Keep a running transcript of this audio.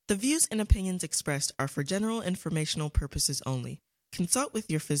The views and opinions expressed are for general informational purposes only. Consult with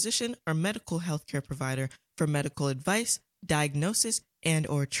your physician or medical healthcare provider for medical advice, diagnosis,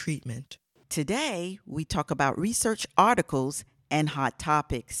 and/or treatment. Today, we talk about research articles and hot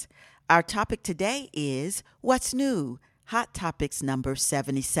topics. Our topic today is What's New? Hot Topics number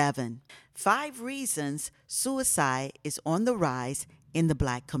 77. 5 reasons suicide is on the rise in the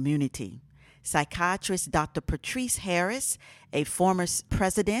Black community. Psychiatrist Dr. Patrice Harris, a former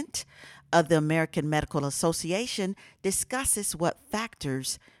president of the American Medical Association, discusses what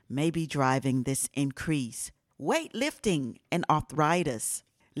factors may be driving this increase. Weightlifting and arthritis.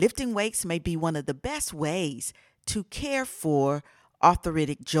 Lifting weights may be one of the best ways to care for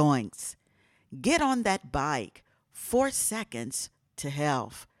arthritic joints. Get on that bike. 4 seconds to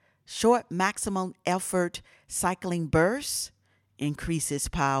health. Short maximum effort cycling bursts increases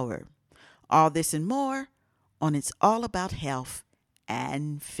power. All this and more on It's All About Health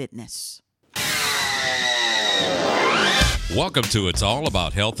and Fitness. Welcome to It's All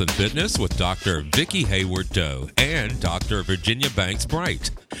About Health and Fitness with Dr. Vicki Hayward-Doe and Dr. Virginia Banks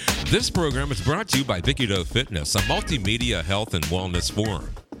Bright. This program is brought to you by Vicki Doe Fitness, a multimedia health and wellness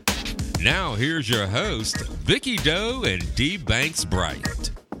forum. Now here's your host, Vicki Doe and D. Banks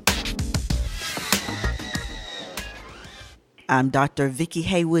Bright. I'm Dr. Vicki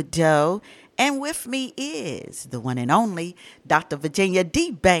Hayward-Doe, and with me is the one and only Dr. Virginia D.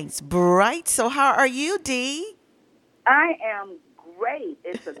 Banks Bright. So how are you, D? I am great.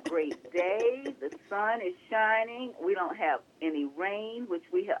 It's a great day. The sun is shining. We don't have any rain, which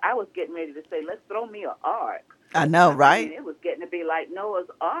we have. I was getting ready to say, let's throw me an ark. I know, right? I mean, it was getting to be like Noah's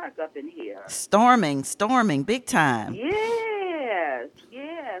Ark up in here. Storming, big time. Yes.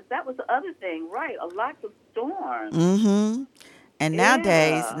 That was the other thing, right? A lot of storms. Mm-hmm. And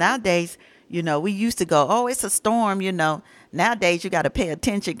nowadays, you know, we used to go, oh, it's a storm, you know. Nowadays, you got to pay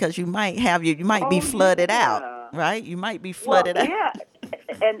attention because you might be flooded out, right? You might be flooded out. Yeah.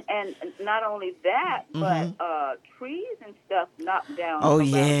 And not only that, but trees and stuff knocked down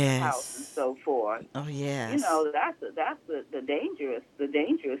around the house and so forth. Oh yes. You know, that's the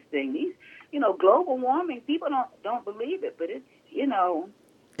dangerous thing. These, you know, global warming, people don't believe it, but it's, you know,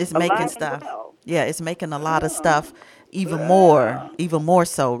 it's making stuff. Well. Yeah, it's making a lot of stuff even more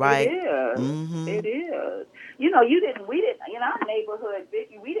so, right? It is. Mm-hmm. It is. You know, we didn't in our neighborhood,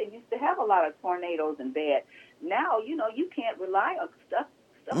 Vicki, we didn't used to have a lot of tornadoes and bad. Now, you know, you can't rely on stuff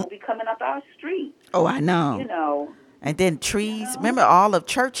will be coming up our street. Oh, I know. You know. And then trees. You know? Remember, all of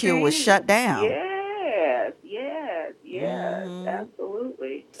Churchill was shut down. Yes,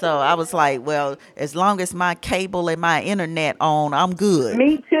 absolutely. So I was like, well, as long as my cable and my internet on, I'm good.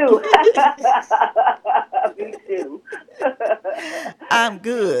 Me too. Me too. I'm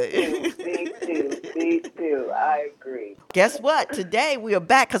good. Me too. I agree. Guess what? Today we are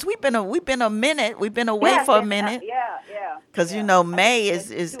back because we've been a minute. We've been away for a minute. Yeah. Because you know May is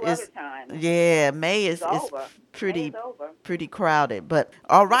May is pretty crowded. But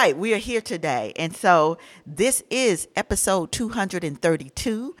all right, we are here today, and so this is episode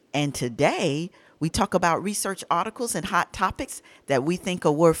 232, and today we talk about research articles and hot topics that we think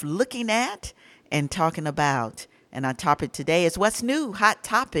are worth looking at and talking about. And our topic today is What's New? Hot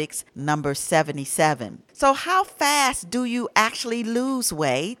Topics number 77. So how fast do you actually lose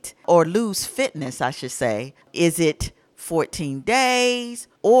weight or lose fitness, I should say? Is it 14 days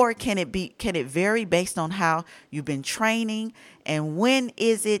or can it vary based on how you've been training? And when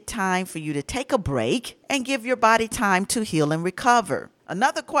is it time for you to take a break and give your body time to heal and recover?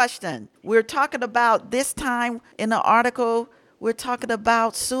 Another question. We're talking about this time in the article, we're talking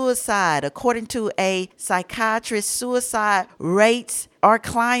about suicide. According to a psychiatrist, suicide rates are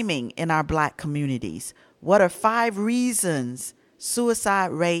climbing in our Black communities. What are 5 reasons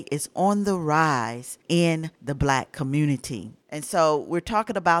suicide rate is on the rise in the Black community? And so we're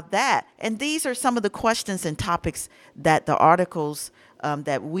talking about that. And these are some of the questions and topics that the articles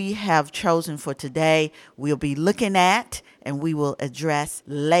that we have chosen for today we'll be looking at and we will address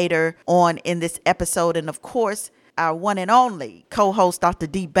later on in this episode. And of course, our one and only co-host, Dr.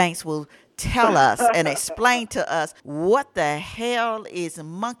 D. Banks, will tell us and explain to us what the hell is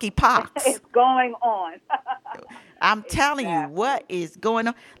monkeypox. It's going on. I'm telling you what is going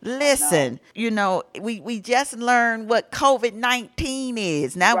on. Listen, you know, we just learned what COVID-19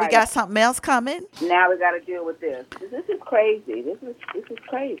 is. Now we got something else coming. Now we got to deal with this. This is crazy. This is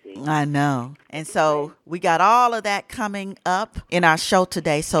crazy. I know. And so we got all of that coming up in our show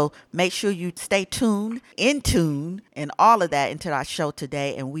today. So make sure you stay tuned, in tune, and all of that into our show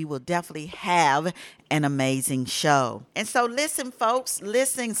today. And we will definitely have an amazing show. And so listen, folks,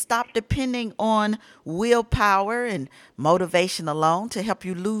 stop depending on willpower and motivation alone to help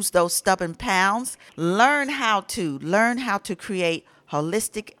you lose those stubborn pounds. Learn how to create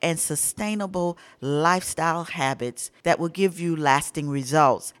holistic and sustainable lifestyle habits that will give you lasting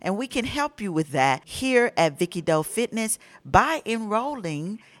results. And we can help you with that here at Vicky Doe Fitness by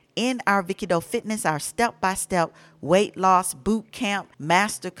enrolling in our Vicky Doe Fitness, our step-by-step weight loss boot camp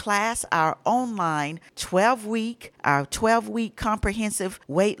masterclass, our online 12-week comprehensive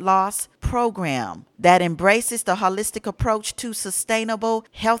weight loss program that embraces the holistic approach to sustainable,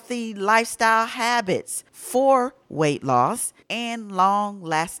 healthy lifestyle habits for weight loss and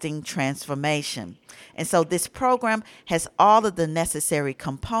long-lasting transformation. And so this program has all of the necessary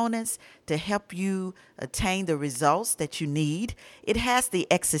components to help you attain the results that you need. It has the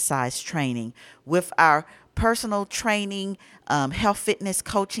exercise training with our personal training, health fitness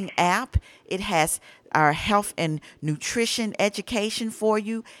coaching app. It has our health and nutrition education for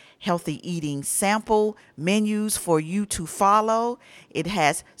you, healthy eating sample menus for you to follow. It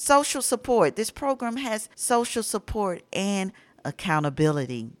has social support. This program has social support and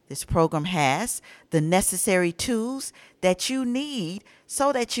accountability. This program has the necessary tools that you need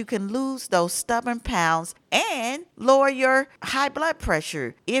so that you can lose those stubborn pounds and lower your high blood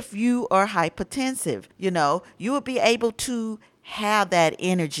pressure. If you are hypertensive, you will be able to have that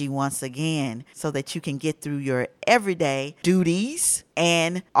energy once again so that you can get through your everyday duties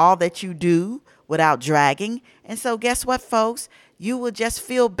and all that you do without dragging. And so guess what, folks? You will just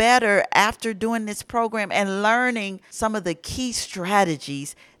feel better after doing this program and learning some of the key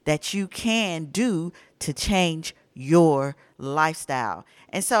strategies that you can do to change your lifestyle.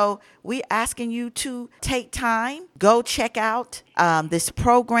 And so we're asking you to take time, go check out this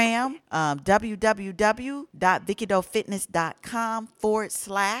program,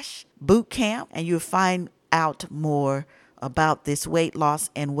 www.vickydofitness.com/bootcamp, and you'll find out more about this weight loss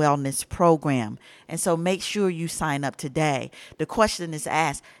and wellness program. And so make sure you sign up today. The question is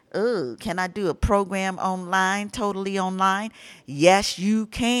asked, can I do a program online, totally online? Yes, you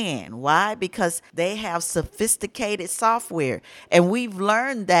can. Why? Because they have sophisticated software. And we've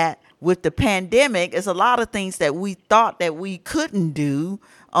learned that with the pandemic, there's a lot of things that we thought that we couldn't do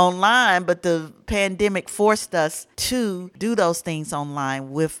online, but the pandemic forced us to do those things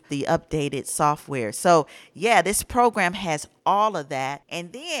online with the updated software. So yeah, this program has all of that.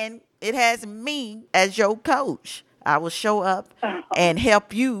 And then it has me as your coach. I will show up and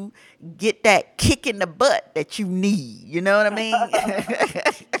help you get that kick in the butt that you need. You know what I mean?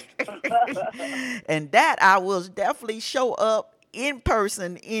 And that I will definitely show up in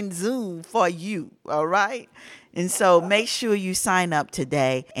person in Zoom for you. All right. And so make sure you sign up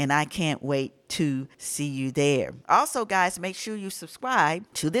today, and I can't wait to see you there. Also, guys, make sure you subscribe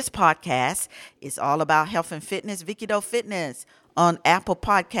to this podcast. It's all about health and fitness, Vicky Doe Fitness, on Apple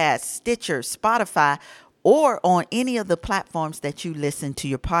Podcasts, Stitcher, Spotify, or on any of the platforms that you listen to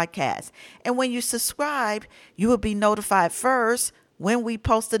your podcast. And when you subscribe, you will be notified first when we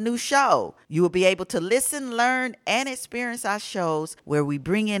post a new show. You will be able to listen, learn, and experience our shows where we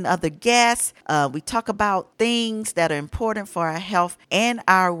bring in other guests. We talk about things that are important for our health and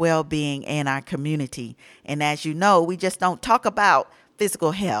our well-being and our community. And as you know, we just don't talk about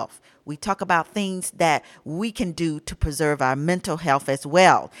physical health. We talk about things that we can do to preserve our mental health as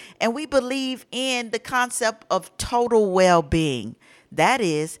well. And we believe in the concept of total well-being. That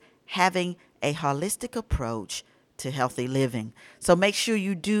is having a holistic approach to healthy living. So make sure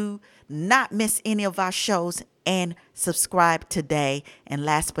you do not miss any of our shows and subscribe today. And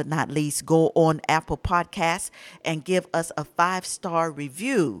last but not least, go on Apple Podcasts and give us a 5-star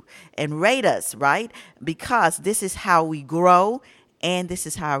review and rate us, right? Because this is how we grow. And this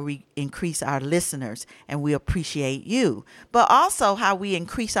is how we increase our listeners, and we appreciate you. But also how we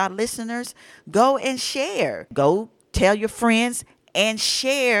increase our listeners, go and share. Go tell your friends and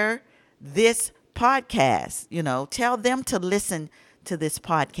share this podcast. Tell them to listen to this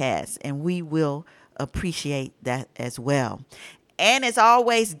podcast, and we will appreciate that as well. And as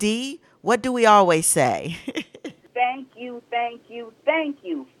always, Dee, what do we always say? Thank you, thank you, thank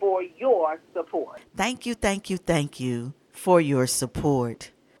you for your support. Thank you, thank you, thank you for your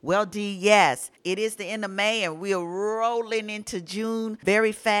support. Well, Dee, yes, it is the end of May and we're rolling into June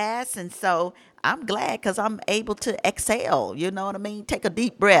very fast. And so I'm glad because I'm able to exhale. You know what I mean? Take a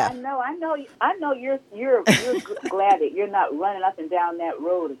deep breath. I know. You're glad that you're not running up and down that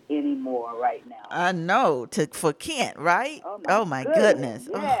road anymore right now. I know. For Kent, right? Oh my goodness.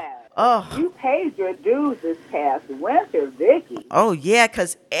 Oh. Yeah. You paid your dues this past winter, Vicki. Oh, yeah,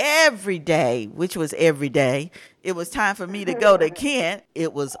 because every day, which was every day, it was time for me to go to Kent.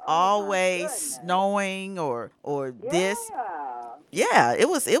 It was always snowing or this. Yeah, it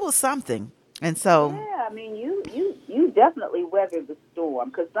was something. And so. Yeah, I mean, you definitely weathered the storm,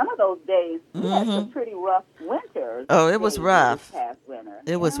 because some of those days we had some pretty rough winters. Oh, it was rough. This past winter.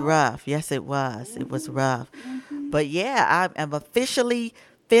 It was rough. Yes, it was. It was rough. But yeah, I am officially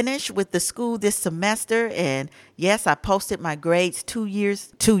finished with the school this semester, and yes, I posted my grades 2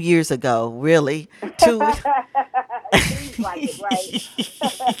 years ago. Really, Seems like it,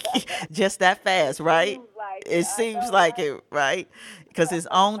 right? Just that fast, right? It seems like it, right? Because it's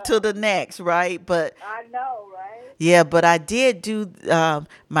on to the next, right? But I know, right? Yeah, but I did do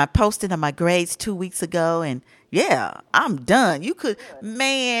my posting of my grades 2 weeks ago, and yeah, I'm done. You could,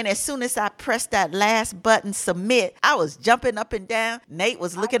 man, as soon as I pressed that last button, submit, I was jumping up and down. Nate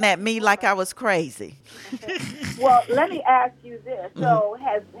was looking at me like I was crazy. Well, let me ask you this. So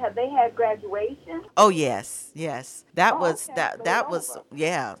have they had graduation? Oh, yes. That was, okay. that was,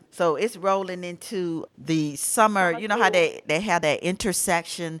 yeah. So it's rolling into the summer. You know how they have that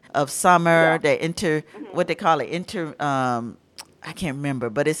intersection of summer, what they call it, I can't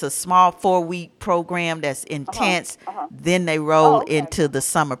remember, but it's a small 4-week program that's intense. Then they roll into the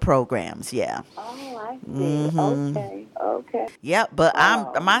summer programs. Yeah. Oh, I see. Okay. Yep. But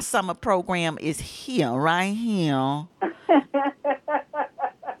my summer program is here, right here.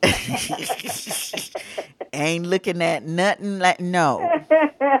 Ain't looking at nothing like no.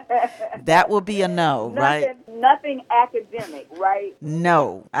 That will be a no, right? Nothing academic, right?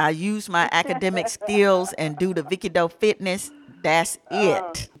 No. I use my academic skills and do the Vicki Doe Fitness. That's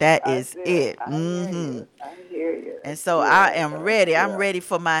it. That is it. I hear you. And so I am ready. I'm ready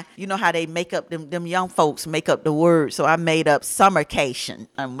for my, you know how they make up, them young folks make up the word. So I made up summercation.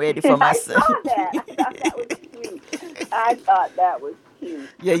 I'm ready for my I saw that. I thought that was cute.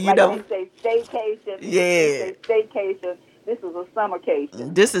 Yeah, you like know. They say staycation. Yeah. They say staycation. This is a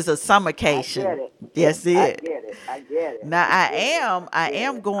summercation. This is a summercation. I get it. Yes, I get it. Now I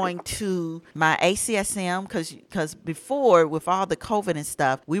am going to my ACSM because before, with all the COVID and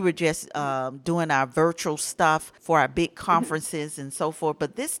stuff, we were just doing our virtual stuff for our big conferences and so forth.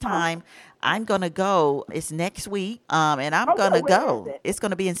 But this time I'm gonna go. It's next week, and I'm gonna go. It's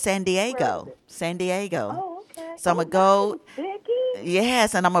gonna be in San Diego. San Diego. Oh, okay. So I'm gonna go. Vicki?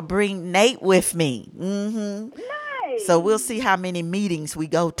 Yes, and I'm gonna bring Nate with me. Mm-hmm. Nice. So we'll see how many meetings we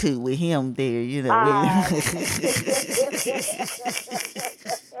go to with him there, you know.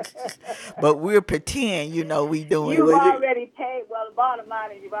 But we'll pretend, you know, we doing. You've already paid. Well, the bottom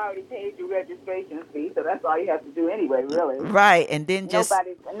line is you've already paid your registration fee, so that's all you have to do anyway, really. Right, and then just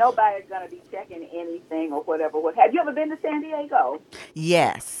nobody's gonna be checking anything or whatever. Have you ever been to San Diego?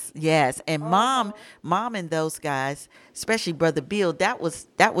 Yes, and mom and those guys, especially Brother Bill, that was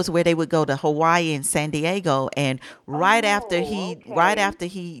where they would go to Hawaii and San Diego, and right after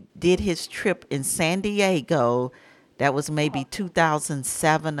he did his trip in San Diego. That was maybe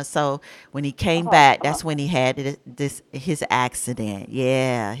 2007 or so. When he came back, that's when he had his accident.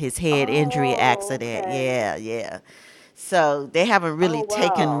 Yeah, his head injury accident. Okay. Yeah. So they haven't really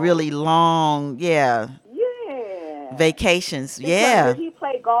taken really long, vacations. Did he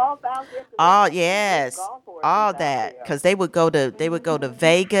play golf out there? Oh, yes. All that, because they would go to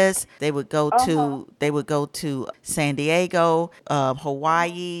Vegas. They would go to San Diego,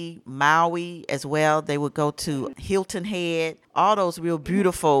 Hawaii, Maui as well. They would go to Hilton Head. All those real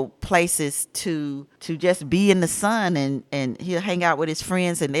beautiful places to just be in the sun, and he'll hang out with his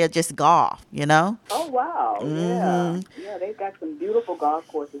friends and they'll just golf, you know? Oh, wow. Yeah, they've got some beautiful golf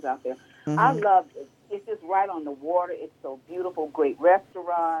courses out there. I love it. It's just right on the water. It's so beautiful, great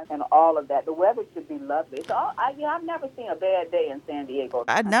restaurants and all of that. The weather should be lovely. I've never seen a bad day in San Diego.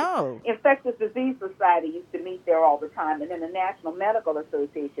 I know. Infectious Disease Society used to meet there all the time, and then the National Medical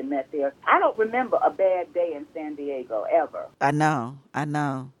Association met there. I don't remember a bad day in San Diego ever. I know.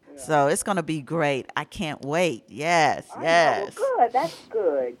 Yeah. So it's going to be great. I can't wait. Yes. Well, good. That's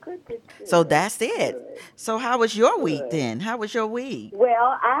good. Good. So that's it. Good. So how was your week then? How was your week?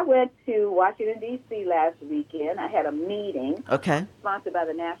 Well, I went to Washington, D.C. last weekend. I had a meeting. Okay. Sponsored by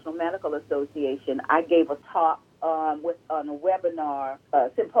the National Medical Association. I gave a talk on a webinar,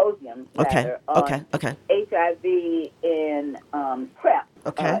 symposium, rather, on HIV in PrEP.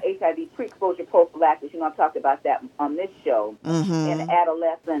 HIV pre-exposure prophylaxis. I've talked about that on this show, in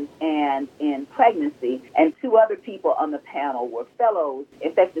adolescence and in pregnancy. And 2 other people on the panel were fellows,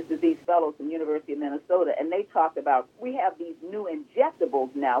 infectious disease fellows from University of Minnesota, and they talked about we have these new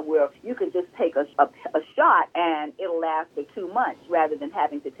injectables now where you can just take a shot and it'll last for 2 months rather than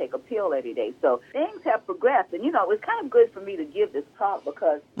having to take a pill every day. So things have progressed, and it was kind of good for me to give this talk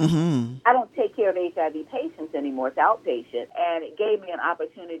because I don't take care of HIV patients anymore. It's outpatient, and it gave me an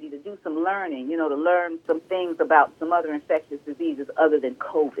opportunity to do some learning, to learn some things about some other infectious diseases other than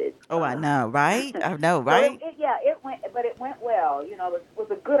COVID. Oh, I know, right? I know, right? So it went well. It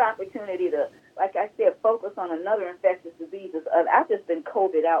was a good opportunity to, like I said, focus on another infectious diseases. I've just been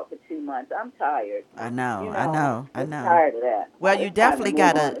COVID out for 2 months. I'm tired. I know. I'm tired of that. Well, you definitely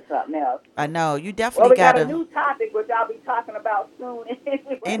got to. Something else. I know. You definitely got to. We got a new topic, which I'll be talking about soon.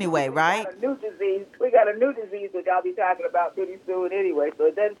 Anyway, right? We got a new disease, which I'll be talking about pretty soon anyway. So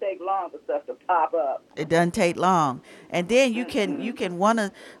it doesn't take long for stuff to pop up. It doesn't take long. And then you can one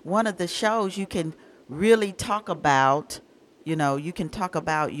of the shows you can really talk about. You can talk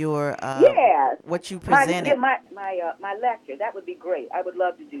about your what you presented. My lecture. That would be great. I would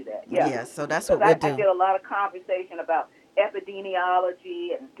love to do that. Yeah. Yeah. So that's what we'll do. I did a lot of conversation about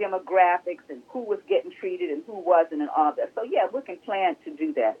epidemiology and demographics and who was getting treated and who wasn't and all that. So yeah, we can plan to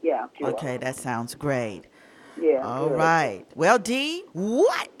do that. Yeah. Sure. Okay, that sounds great. Yeah. All right. Well, Dee,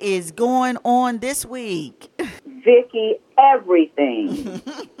 what is going on this week? Vicki, everything.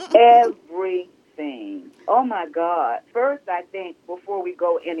 Everything. Oh my God. First, I think before we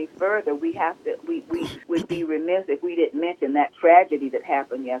go any further, we would be remiss if we didn't mention that tragedy that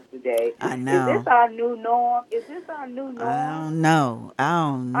happened yesterday. I know. Is this our new norm? I don't know.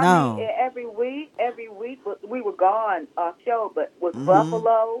 I mean, every week we were gone off show, but was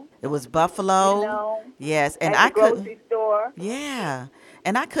Buffalo. It was Buffalo. Yes, and at the grocery store. Yeah,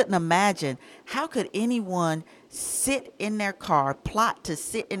 and I couldn't imagine how could anyone plot to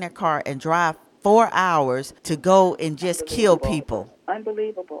sit in their car and drive 4 hours to go and just kill people.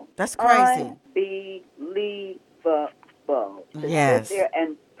 Unbelievable. That's crazy. Unbelievable. Yes. Sit there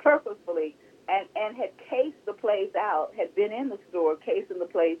and purposefully and had cased the place out, had been in the store casing the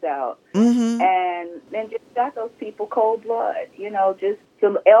place out, and then just got those people cold blood, just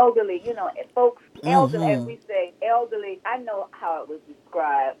some elderly, folks, elderly, as we say, elderly. I know how it was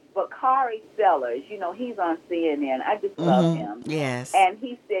described, but Kari Sellers, he's on CNN. I just love him. Yes. And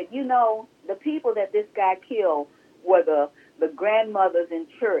he said, the people that this guy killed were the grandmothers in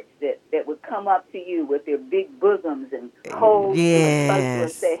church that would come up to you with their big bosoms and hold you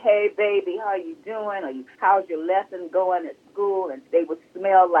and say, "Hey, baby, how you doing? Or how's your lesson going at school?" And they would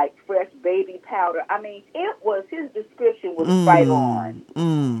smell like fresh baby powder. I mean, his description was right on.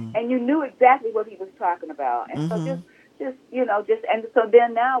 And you knew exactly what he was talking about. And so and so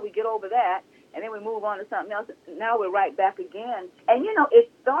then now we get over that. And then we move on to something else. Now we're right back again. And, it's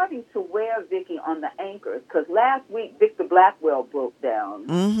starting to wear Vicki on the anchors. Because last week, Victor Blackwell broke down.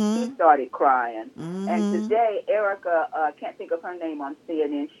 He started crying. And today, Erica, I can't think of her name on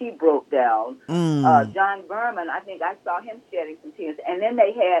CNN, she broke down. John Berman, I think I saw him shedding some tears. And then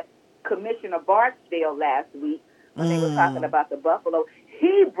they had Commissioner Barksdale last week when they were talking about the Buffalo.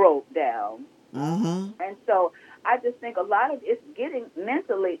 He broke down. And so I just think a lot of it's getting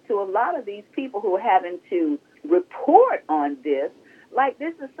mentally to a lot of these people who are having to report on this, like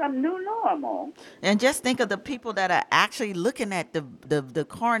this is some new normal. And just think of the people that are actually looking at the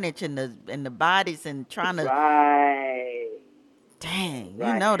carnage and the bodies and trying to. Right. Dang,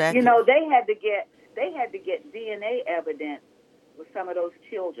 right. That. They had to get DNA evidence with some of those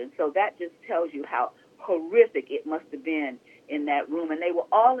children, so that just tells you how horrific it must have been in that room. And they were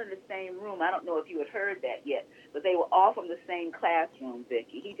all in the same room. I don't know if you had heard that yet, but they were all from the same classroom,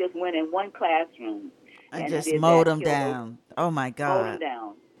 Vicki. He just went in one classroom and just mowed them down. Oh my God. Mowed them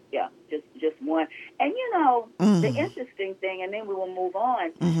down. Yeah, just one. And the interesting thing, and then we will move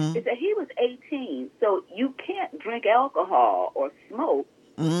on, is that he was 18, so you can't drink alcohol or smoke,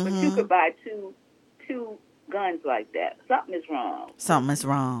 but you could buy two guns like that. Something is wrong. Something is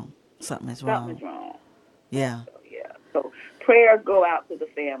wrong. Yeah. So prayers go out to the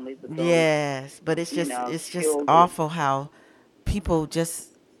families of those. Yes, but it's just awful how people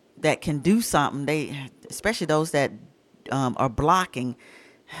just that can do something. Especially those that are blocking.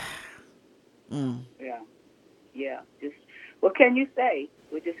 Yeah. Just what can you say?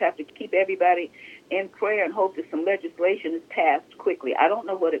 We just have to keep everybody in prayer and hope that some legislation is passed quickly. I don't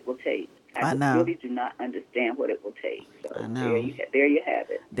know what it will take. I really do not understand what it will take. So I know. There you have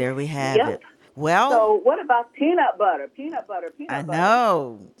it. There we have it. Well, so what about peanut butter? I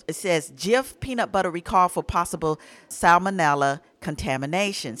know. It says Jif peanut butter recall for possible salmonella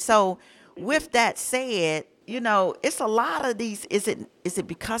contamination. So with that said, it's a lot of these. Is it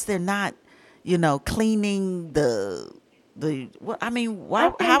because they're not, cleaning the what? I mean,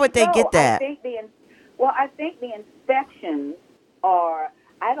 why? How would they get that? I think the inspections are.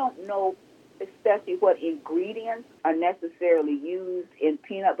 I don't know, especially what ingredients are necessarily used in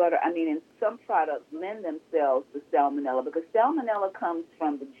peanut butter. I mean, in some products lend themselves to salmonella because salmonella comes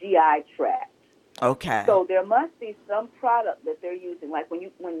from the GI tract. Okay. So there must be some product that they're using, like when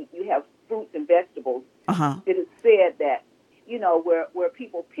you have fruits and vegetables. It is said that where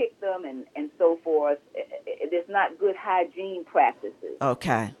people pick them and so forth, there's not good hygiene practices.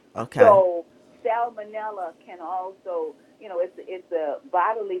 Okay. So salmonella can also, it's a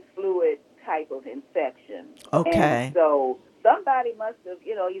bodily fluid type of infection. Okay. And so somebody must have,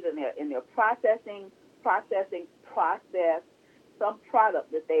 either in their processing process, some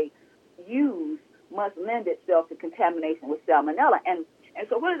product that they use must lend itself to contamination with salmonella. And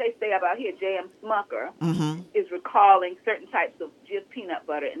so what do they say about here? J.M. Smucker is recalling certain types of Jif peanut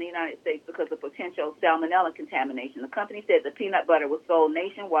butter in the United States because of potential salmonella contamination. The company said the peanut butter was sold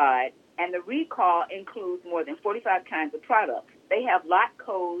nationwide, and the recall includes more than 45 kinds of products. They have lot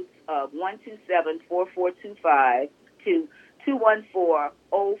codes of 1274425 to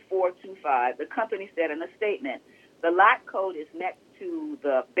 2140425. The company said in a statement, the lot code is next to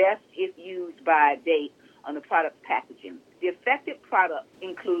the best if used by date on the product's packaging. The affected products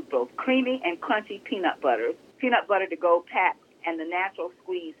include both creamy and crunchy peanut butters, peanut butter to go packs, and the natural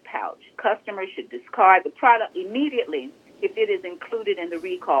squeeze pouch. Customers should discard the product immediately if it is included in the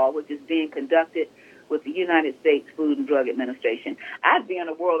recall, which is being conducted with the United States Food and Drug Administration. I'd be in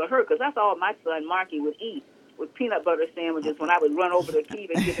a world of hurt because that's all my son Marky would eat, with peanut butter sandwiches when I would run over to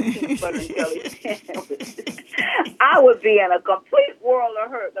Kiev and get the peanut butter and jelly sandwiches. I would be in a complete world of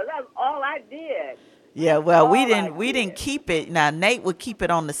hurt because that's all I did. Yeah, well, we didn't keep it. Now, Nate would keep it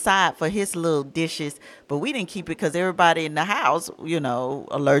on the side for his little dishes, but we didn't keep it because everybody in the house,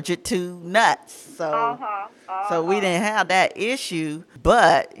 allergic to nuts. So so we didn't have that issue.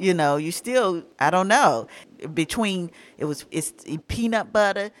 But, you still, I don't know. Between it's peanut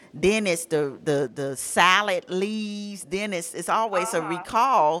butter, then it's the salad leaves, then it's always a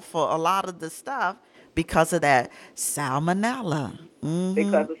recall for a lot of the stuff because of that salmonella. Mm-hmm.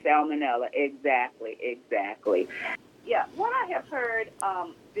 Because of salmonella, exactly. Yeah, what I have heard,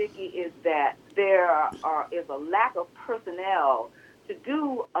 Vicki, is that there is a lack of personnel to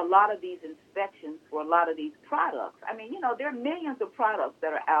do a lot of these inspections for a lot of these products. I mean, there are millions of products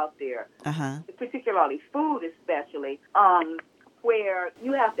that are out there, particularly food especially, where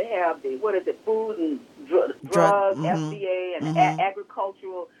you have to have the, Food and Drug, FDA, and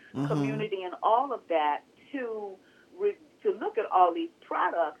agricultural community and all of that to look at all these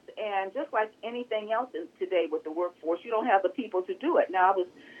products. And just like anything else today with the workforce, you don't have the people to do it. Now,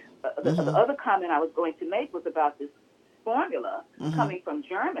 the other comment I was going to make was about this formula coming from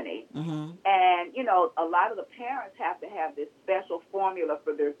Germany. And, a lot of the parents have to have this special formula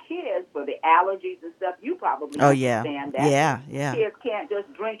for their kids for the allergies and stuff. You probably understand that. Yeah. Kids can't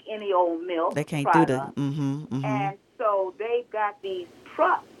just drink any old milk. They can't do that. And so they've got these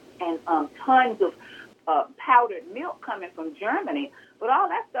trucks and tons of powdered milk coming from Germany, but all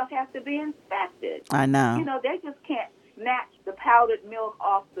that stuff has to be inspected. I know. They just can't snatch the powdered milk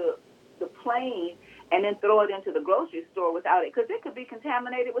off the plane and then throw it into the grocery store without it, because it could be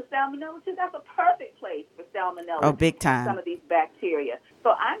contaminated with salmonella too. That's a perfect place for salmonella. Oh, big time. Some of these bacteria.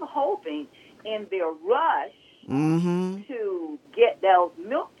 So I'm hoping in their rush to get those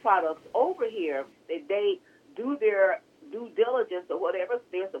milk products over here, that they do their due diligence or whatever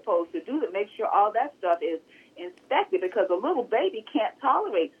they're supposed to do to make sure all that stuff is inspected, because a little baby can't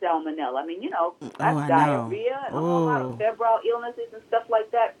tolerate salmonella. I mean, that's diarrhea and a whole lot of febrile illnesses and stuff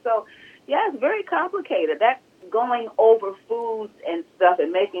like that. So, yeah, it's very complicated. That's going over foods and stuff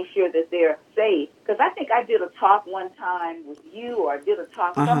and making sure that they're safe. Because I think I did a talk one time with you, or I did a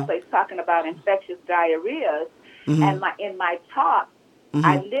talk someplace talking about infectious diarrheas. And in my talk,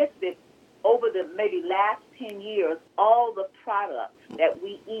 I listed over the maybe last 10 years, all the products that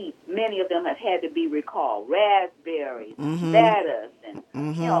we eat, many of them have had to be recalled. Raspberries, lettuce, and,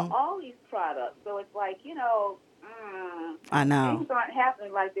 all these products. So it's like, I know. Things aren't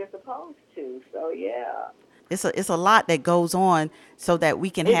happening like they're supposed to. So, yeah. It's a lot that goes on so that we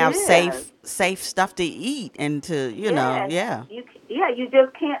can have safe stuff to eat and to, you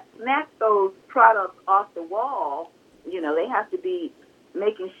just can't snatch those products off the wall. They have to be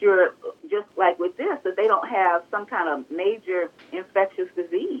making sure, just like with this, that they don't have some kind of major infectious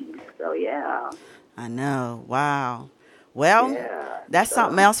disease. So, yeah. I know. Wow. Well, that's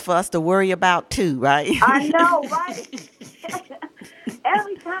something else for us to worry about, too, right? I know, right?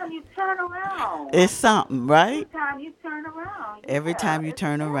 Every time you turn around. It's something, right? Every time you turn around. Every time you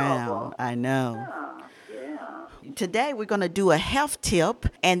turn around. I know. Yeah. Today we're going to do a health tip.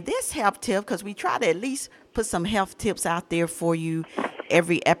 And this health tip, because we try to at least put some health tips out there for you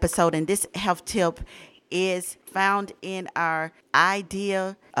every episode. And this health tip is found in our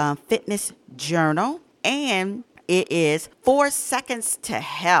Idea Fitness Journal. And it is 4 seconds to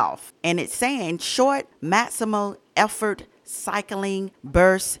health. And it's saying short maximal effort cycling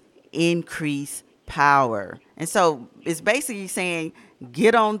bursts increase power. And so it's basically saying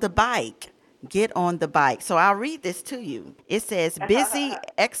get on the bike. Get on the bike. So I'll read this to you. It says busy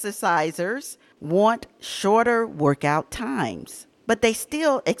exercisers want shorter workout times, but they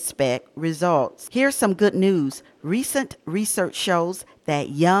still expect results. Here's some good news. Recent research shows that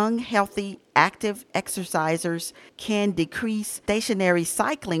young, healthy, active exercisers can decrease stationary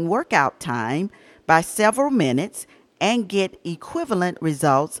cycling workout time by several minutes and get equivalent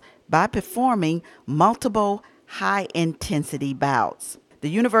results by performing multiple high-intensity bouts. The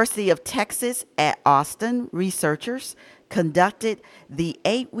University of Texas at Austin researchers conducted the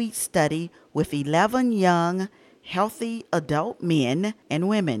 8-week study with 11 young, healthy adult men and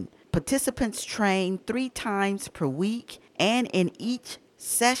women. Participants trained 3 times per week and in each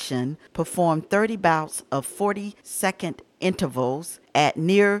session performed 30 bouts of 40-second intervals at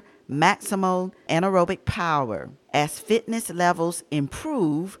near maximal anaerobic power. As fitness levels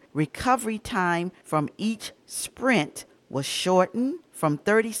improve, recovery time from each sprint was shortened from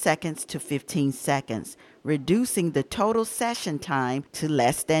 30 seconds to 15 seconds, reducing the total session time to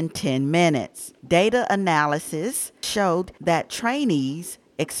less than 10 minutes. Data analysis showed that trainees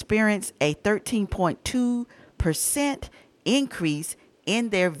experienced a 13.2% increase in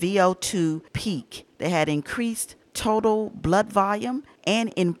their VO2 peak. They had increased total blood volume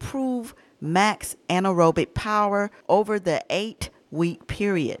and improved max anaerobic power over the 8-week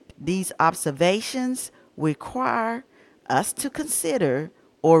period. These observations require us to consider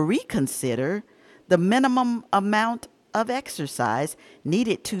or reconsider the minimum amount of exercise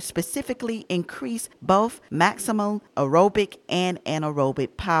needed to specifically increase both maximal aerobic and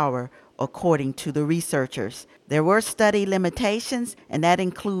anaerobic power, according to the researchers. There were study limitations, and that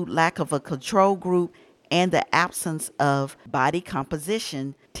include lack of a control group and the absence of body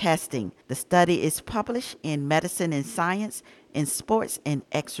composition testing. The study is published in Medicine and Science in Sports and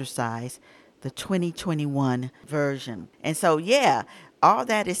Exercise, the 2021 version. And so, yeah, all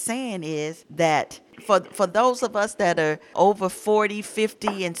that is saying is that for those of us that are over 40,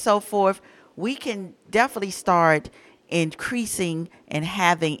 50, and so forth, we can definitely start increasing and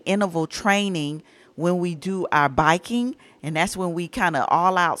having interval training when we do our biking. And that's when we kind of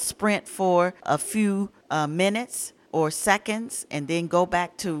all out sprint for a few minutes or seconds and then go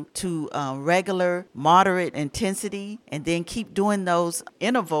back to regular moderate intensity and then keep doing those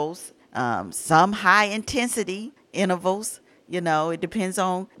intervals. Some high intensity intervals, it depends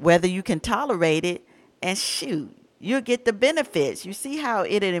on whether you can tolerate it, and shoot, you'll get the benefits. You see how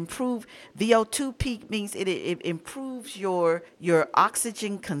it improves VO2 peak means it improves your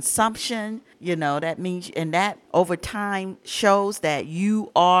oxygen consumption. That means, and that over time shows that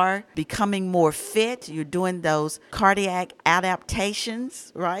you are becoming more fit. You're doing those cardiac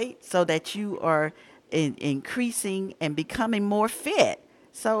adaptations, right? So that you are increasing and becoming more fit.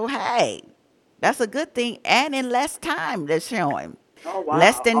 So, hey, that's a good thing. And in less time, they're showing. Oh, wow.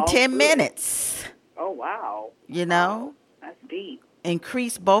 Less than 10 minutes. Oh, wow. Wow. That's deep.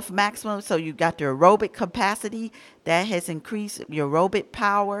 Increase both maximum. So you got the aerobic capacity. That has increased your aerobic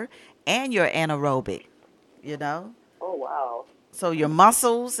power and your anaerobic, Oh, wow. So your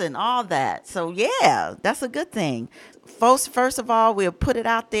muscles and all that. So, yeah, that's a good thing. Folks, first of all, we'll put it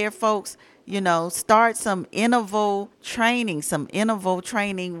out there, folks. Start some interval training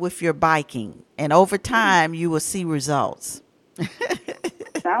with your biking. And over time, you will see results.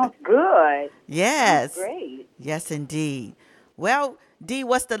 Sounds good. Yes. Sounds great. Yes, indeed. Well, Dee,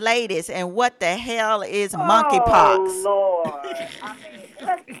 what's the latest? And what the hell is monkeypox? Oh, Lord. I mean,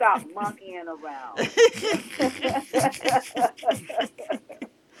 let's stop monkeying around.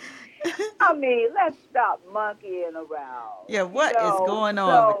 Let's stop monkeying around. Yeah, what is going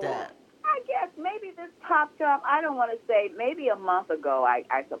on with that? I guess maybe this popped up, I don't want to say, maybe a month ago,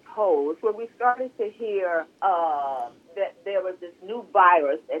 I suppose, where we started to hear that there was this new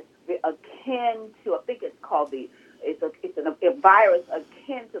virus that's akin to, I think it's called it's a virus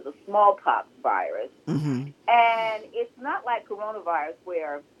akin to the smallpox virus. Mm-hmm. And it's not like coronavirus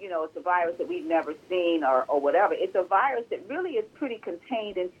where, it's a virus that we've never seen or whatever. It's a virus that really is pretty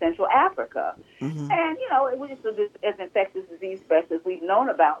contained in Central Africa. Mm-hmm. And, it was just as infectious disease best as we've known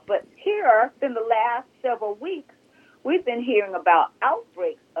about. But here, in the last several weeks, we've been hearing about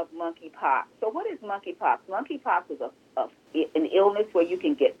outbreaks of monkeypox. So what is monkeypox? Monkeypox is an illness where you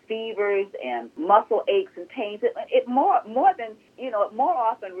can get fevers and muscle aches and pains. It more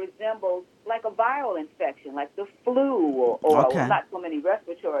often resembles like a viral infection, like the flu or Okay. not so many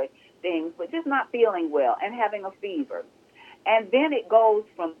respiratory things, but just not feeling well and having a fever. And then it goes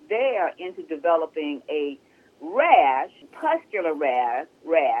from there into developing a pustular rash,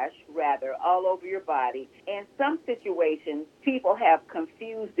 all over your body. In some situations, people have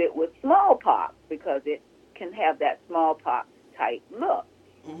confused it with smallpox because it can have that smallpox type look.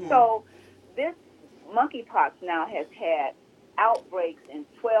 Mm-hmm. So this monkeypox now has had outbreaks in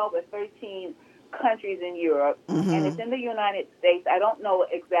 12 or 13 countries in Europe, mm-hmm. and it's in the United States. I don't know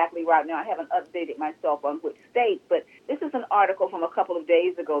exactly right now. I haven't updated myself on which state, but this is an article from a couple of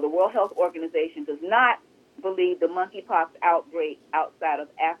days ago. The World Health Organization does not believe the monkeypox outbreak outside of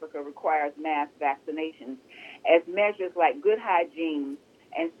Africa requires mass vaccinations, as measures like good hygiene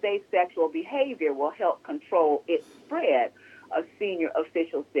and safe sexual behavior will help control its spread, a senior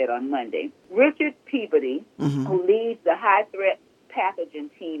official said on Monday. Richard Peabody, mm-hmm. who leads the high-threat pathogen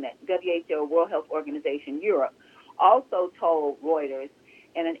team at WHO, World Health Organization Europe, also told Reuters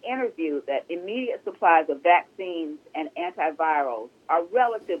in an interview that immediate supplies of vaccines and antivirals are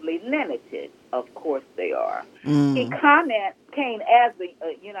relatively limited. Of course they are. His comment came as the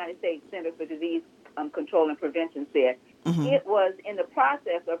United States Center for Disease Control and Prevention said, mm-hmm. it was in the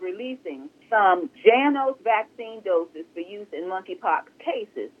process of releasing some Janos vaccine doses for use in monkeypox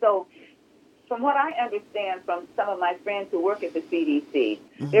cases. So from what I understand from some of my friends who work at the CDC,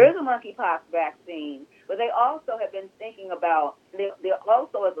 mm-hmm. there is a monkeypox vaccine, but they also have been thinking about, there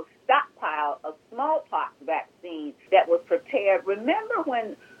also is a stockpile of smallpox vaccine that was prepared. Remember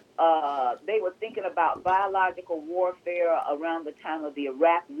when they were thinking about biological warfare around the time of the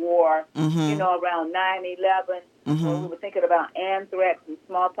Iraq War, mm-hmm. Around 9/11, mm-hmm. when we were thinking about anthrax and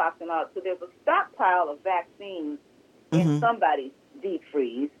smallpox and all. So there's a stockpile of vaccines mm-hmm. in somebody's deep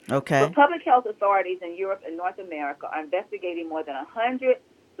freeze. Okay. But public health authorities in Europe and North America are investigating more than 100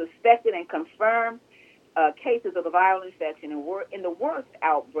 suspected and confirmed cases of the viral infection, and we're in the worst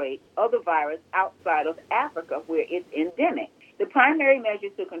outbreak of the virus outside of Africa, where it's endemic. The primary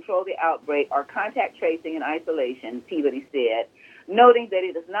measures to control the outbreak are contact tracing and isolation, Peabody said, noting that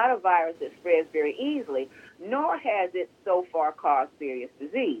it is not a virus that spreads very easily, nor has it so far caused serious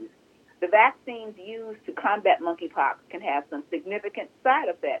disease. The vaccines used to combat monkeypox can have some significant side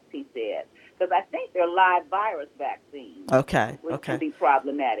effects, he said, because I think they're live virus vaccines, which can be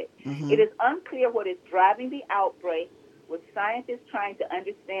problematic. Mm-hmm. It is unclear what is driving the outbreak, with scientists trying to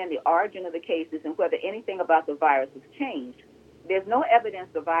understand the origin of the cases and whether anything about the virus has changed. There's no evidence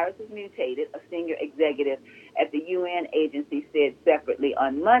the virus has mutated, a senior executive at the UN agency said separately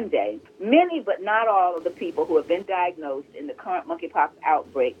on Monday. Many, but not all, of the people who have been diagnosed in the current monkeypox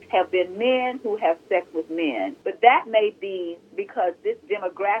outbreak have been men who have sex with men. But that may be because this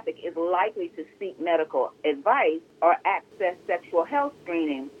demographic is likely to seek medical advice or access sexual health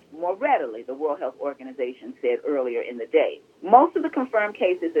screening more readily, the World Health Organization said earlier in the day. Most of the confirmed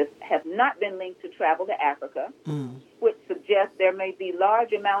cases have not been linked to travel to Africa, which suggests there may be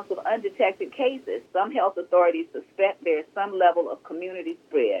large amounts of undetected cases. Some health authorities suspect there is some level of community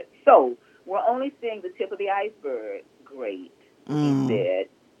spread. So we're only seeing the tip of the iceberg. Great, he said.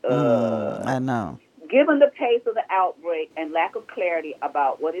 I know. Given the pace of the outbreak and lack of clarity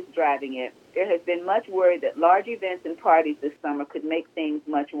about what is driving it, there has been much worry that large events and parties this summer could make things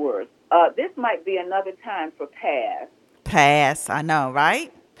much worse. This might be another time for pass. Pass, I know,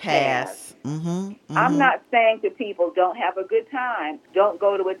 right? Pass. Mm-hmm, mm-hmm. I'm not saying to people, don't have a good time, don't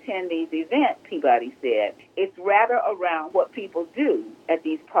go to attend these events, Peabody said. It's rather around what people do at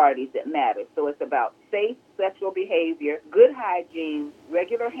these parties that matters. So it's about safe sexual behavior, good hygiene,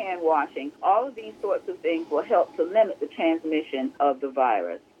 regular hand washing. All of these sorts of things will help to limit the transmission of the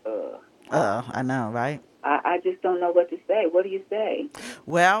virus. I know, right? I just don't know what to say. What do you say?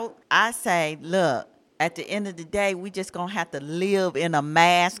 Well, I say, look, at the end of the day, we just going to have to live in a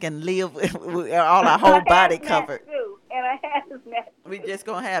mask and live with all our whole body covered. Too, and a hazmat suit. We just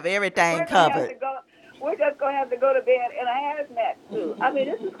going to have everything covered. We're just going to have to go to bed in a hazmat suit. I mean,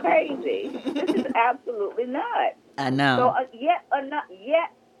 this is crazy. This is absolutely nuts. I know. So yet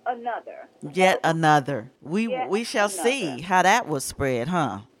another. We shall see how that will spread,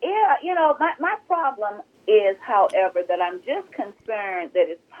 huh? Yeah, my problem is, however, that I'm just concerned that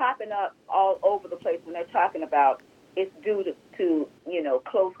it's popping up all over the place when they're talking about it's due to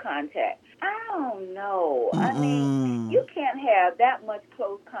close contact. I don't know. I mean, you can't have that much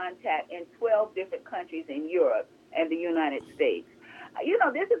close contact in 12 different countries in Europe and the United States.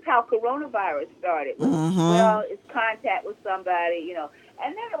 This is how coronavirus started. Well, it's contact with somebody,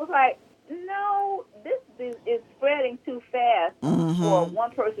 and then it was like, no, this is spreading too fast for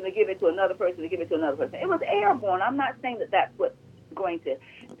one person to give it to another person to give it to another person. It was airborne. I'm not saying that that's what's going to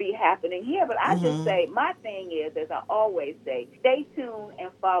be happening here, but I just say, my thing is, as I always say, stay tuned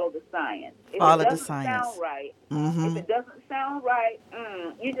and follow the science. If follow it doesn't the science. sound right, if it doesn't sound right,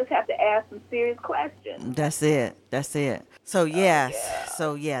 you just have to ask some serious questions. That's it. So yes,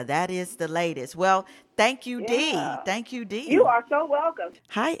 that is the latest. Well, thank you, Dee. Thank you, Dee. You are so welcome.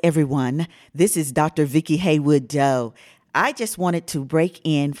 Hi, everyone. This is Dr. Vicki Haywood Doe. I just wanted to break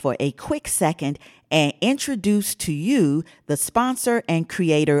in for a quick second and introduce to you the sponsor and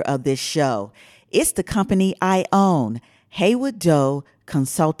creator of this show. It's the company I own, Haywood Doe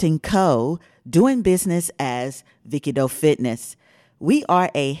Consulting Co., doing business as Vicki Doe Fitness. We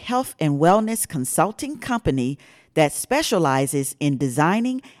are a health and wellness consulting company that specializes in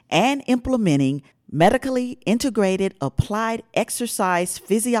designing and implementing medically integrated applied exercise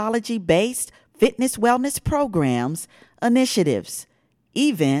physiology-based fitness wellness programs, initiatives,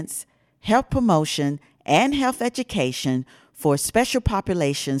 events, health promotion, and health education for special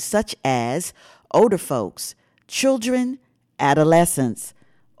populations such as older folks, children, adolescents,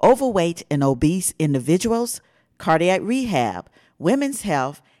 overweight and obese individuals, cardiac rehab, women's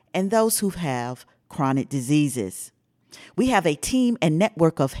health, and those who have chronic diseases. We have a team and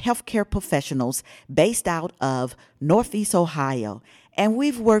network of healthcare professionals based out of Northeast Ohio, and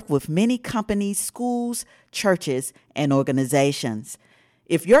we've worked with many companies, schools, churches, and organizations.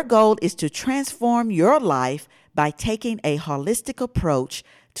 If your goal is to transform your life by taking a holistic approach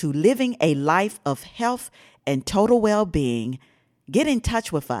to living a life of health and total well-being, get in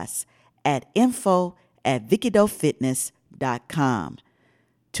touch with us at info@VickiDoeFitness.com.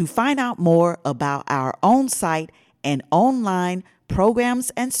 To find out more about our own site and online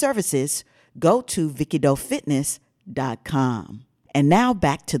programs and services, go to VickiDoeFitness.com. And now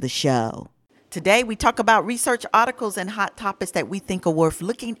back to the show. Today we talk about research articles and hot topics that we think are worth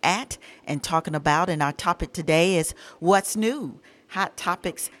looking at and talking about. And our topic today is what's new? Hot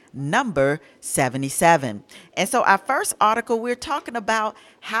Topics number 77. And so our first article, we're talking about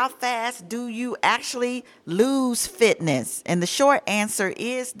how fast do you actually lose fitness? And the short answer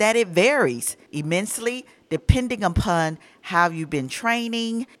is that it varies immensely depending upon how you've been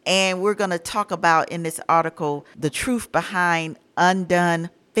training. And we're going to talk about in this article the truth behind undone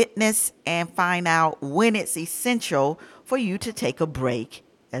fitness and find out when it's essential for you to take a break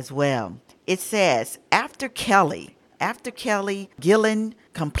as well. It says, after Kelly Gillen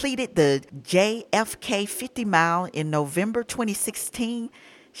completed the JFK 50 mile in November 2016,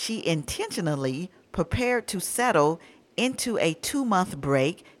 she intentionally prepared to settle into a 2-month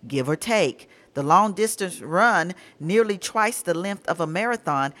break, give or take. The long distance run, nearly twice the length of a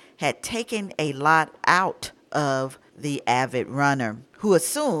marathon, had taken a lot out of the avid runner, who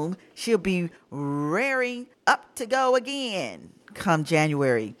assumed she'll be raring up to go again come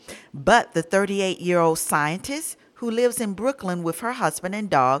January. But the 38-year-old scientist who lives in Brooklyn with her husband and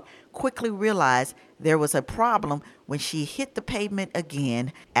dog quickly realized there was a problem when she hit the pavement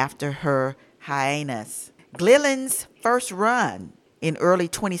again after her hiatus. Gillen's first run in early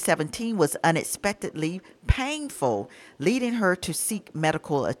 2017 was unexpectedly painful, leading her to seek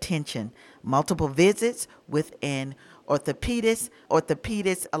medical attention. Multiple visits with an orthopedist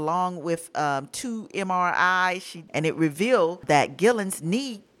along with 2 MRIs, and it revealed that Gillen's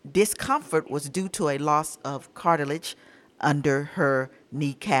knee discomfort was due to a loss of cartilage under her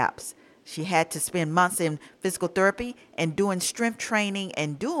kneecaps. She had to spend months in physical therapy and doing strength training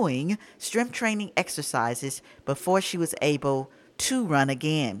exercises before she was able to run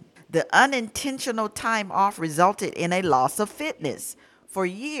again. The unintentional time off resulted in a loss of fitness. For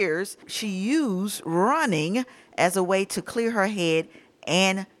years, she used running as a way to clear her head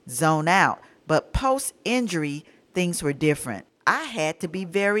and zone out. But post-injury, things were different. I had to be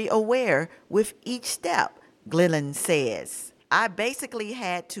very aware with each step, Gillen says. I basically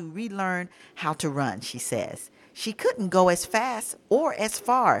had to relearn how to run, she says. She couldn't go as fast or as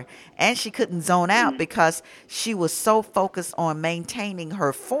far, and she couldn't zone out because she was so focused on maintaining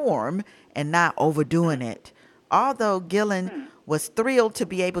her form and not overdoing it. Although Gillen was thrilled to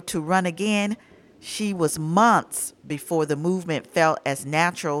be able to run again, she was months before the movement felt as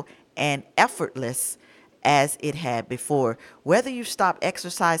natural and effortless as it had before. Whether you stop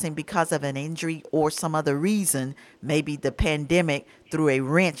exercising because of an injury or some other reason, maybe the pandemic threw a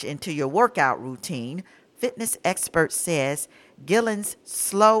wrench into your workout routine, fitness expert says Gillen's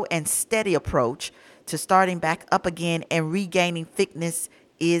slow and steady approach to starting back up again and regaining fitness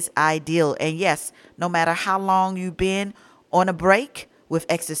is ideal. And yes, no matter how long you've been On a break with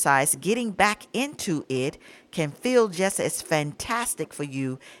exercise, getting back into it can feel just as fantastic for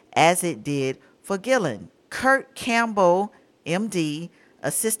you as it did for Gillen. Kurt Campbell, MD,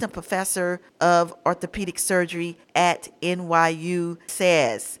 assistant professor of orthopedic surgery at NYU,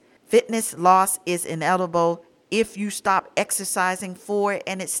 says fitness loss is inevitable if you stop exercising for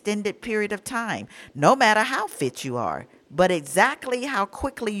an extended period of time, no matter how fit you are. But exactly how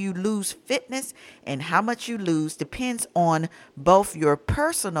quickly you lose fitness and how much you lose depends on both your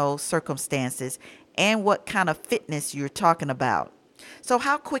personal circumstances and what kind of fitness you're talking about. So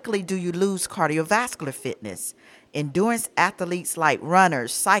how quickly do you lose cardiovascular fitness? Endurance athletes like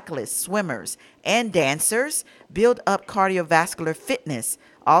runners, cyclists, swimmers, and dancers build up cardiovascular fitness,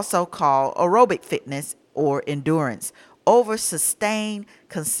 also called aerobic fitness or endurance, over sustained,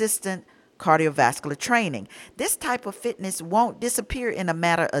 consistent cardiovascular training. This type of fitness won't disappear in a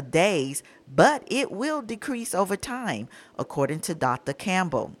matter of days, but it will decrease over time, according to Dr.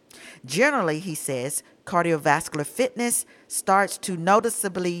 Campbell. Generally, he says, cardiovascular fitness starts to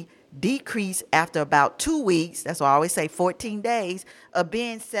noticeably decrease after about 2 weeks. That's why I always say 14 days of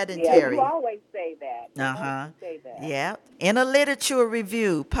being sedentary. Yeah, you always say that. Yeah. In a literature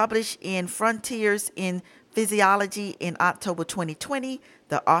review published in Frontiers in Physiology in October 2020,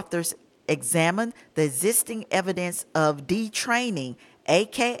 the authors examined the existing evidence of detraining,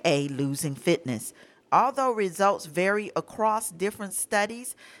 aka losing fitness. Although results vary across different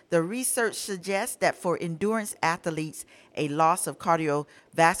studies, the research suggests that for endurance athletes, a loss of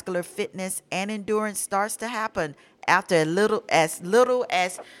cardiovascular fitness and endurance starts to happen after as little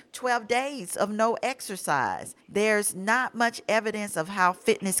as 12 days of no exercise. There's not much evidence of how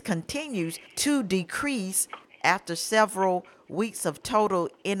fitness continues to decrease after several weeks of total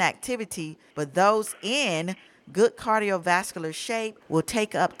inactivity, but those in good cardiovascular shape will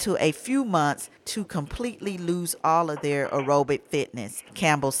take up to a few months to completely lose all of their aerobic fitness,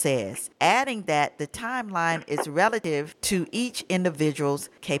 Campbell says, adding that the timeline is relative to each individual's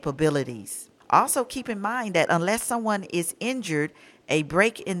capabilities. Also keep in mind that unless someone is injured, a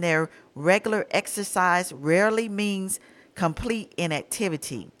break in their regular exercise rarely means complete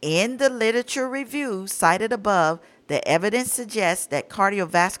inactivity. In the literature review cited above, the evidence suggests that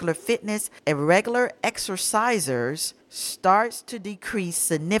cardiovascular fitness of regular exercisers starts to decrease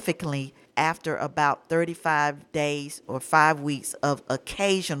significantly after about 35 days or 5 weeks of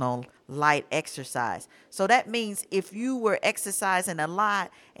occasional light exercise. So that means if you were exercising a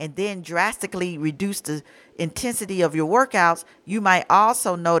lot and then drastically reduce the intensity of your workouts, you might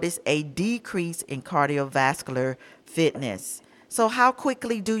also notice a decrease in cardiovascular fitness. So how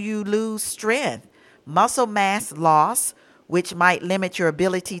quickly do you lose strength? Muscle mass loss, which might limit your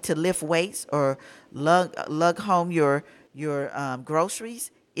ability to lift weights or lug home your groceries,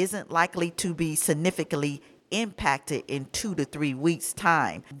 isn't likely to be significantly impacted in 2 to 3 weeks'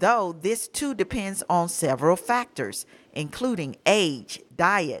 time, though this too depends on several factors, including age,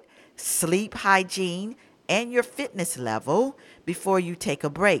 diet, sleep hygiene, and your fitness level before you take a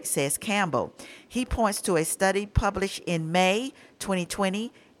break, says Campbell. He points to a study published in May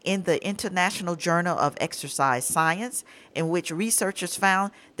 2020 in the International Journal of Exercise Science, in which researchers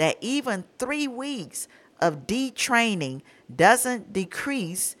found that even 3 weeks of detraining doesn't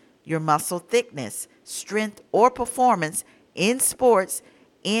decrease your muscle thickness, strength, or performance in sports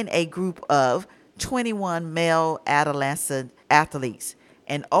in a group of 21 male adolescent athletes.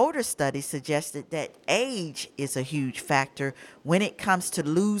 An older study suggested that age is a huge factor when it comes to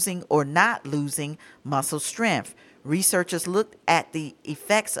losing or not losing muscle strength. Researchers looked at the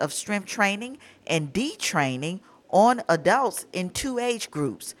effects of strength training and detraining on adults in 2 age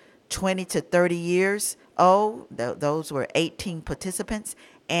groups, 20 to 30 years old, those were 18 participants,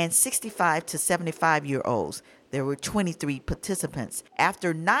 and 65 to 75-year-olds. There were 23 participants.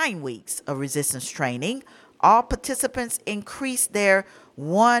 After 9 weeks of resistance training, all participants increased their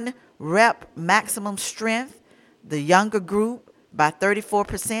 1 rep maximum strength, the younger group by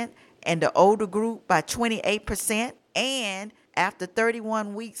 34%, and the older group by 28%. And after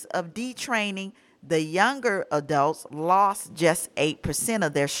 31 weeks of detraining, the younger adults lost just 8%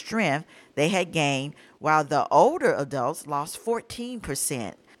 of their strength they had gained, while the older adults lost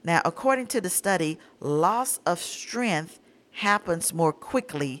 14%. Now, according to the study, loss of strength happens more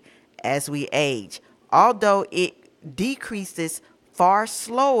quickly as we age, although it decreases far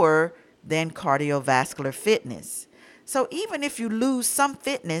slower than cardiovascular fitness. So even if you lose some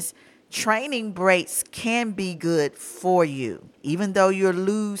fitness, training breaks can be good for you. Even though you'll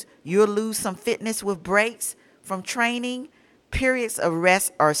lose some fitness with breaks from training, periods of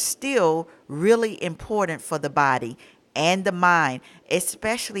rest are still really important for the body and the mind,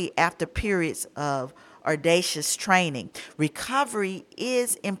 especially after periods of audacious training. Recovery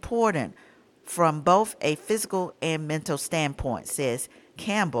is important from both a physical and mental standpoint, says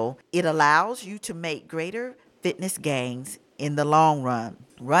Campbell. It allows you to make greater fitness gains in the long run.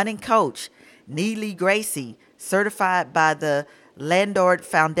 Running coach Neely Gracie, certified by the Landord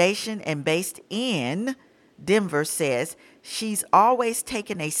Foundation and based in Denver, says she's always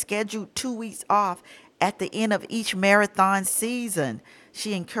taken a scheduled 2 weeks off at the end of each marathon season.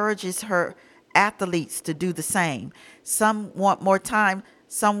 She encourages her athletes to do the same. Some want more time,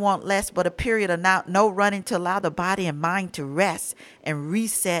 some want less, but a period of no running to allow the body and mind to rest and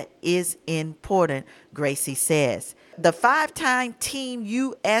reset is important, Gracie says. The 5-time Team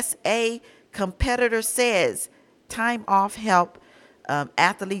USA competitor says time off help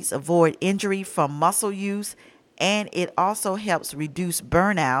athletes avoid injury from muscle use, and it also helps reduce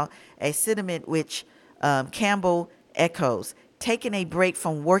burnout, a sentiment which Campbell echoes. Taking a break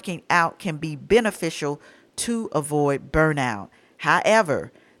from working out can be beneficial to avoid burnout.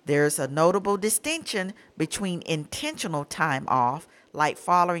 However, there's a notable distinction between intentional time off, like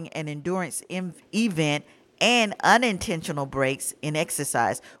following an endurance event, and unintentional breaks in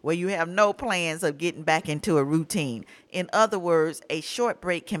exercise, where you have no plans of getting back into a routine. In other words, a short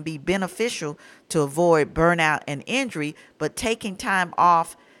break can be beneficial to avoid burnout and injury, but taking time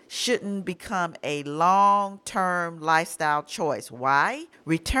off shouldn't become a long-term lifestyle choice. Why?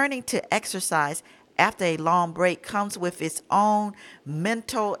 Returning to exercise after a long break comes with its own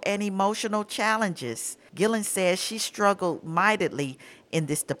mental and emotional challenges. Gillen says she struggled mightily in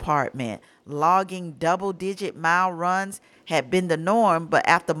this department. Logging double-digit mile runs had been the norm, but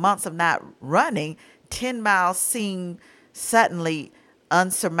after months of not running, 10 miles seemed suddenly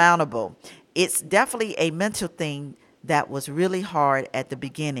unsurmountable. It's definitely a mental thing that was really hard at the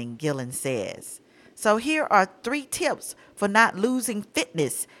beginning, Gillen says. So here are 3 tips for not losing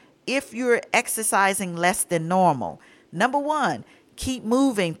fitness if you're exercising less than normal. Number 1, keep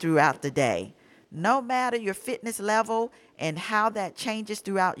moving throughout the day. No matter your fitness level and how that changes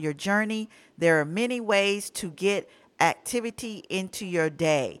throughout your journey, there are many ways to get activity into your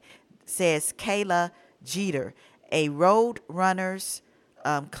day, says Kayla Jeter, a Road Runners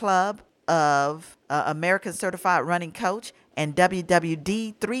Club of American Certified Running Coach and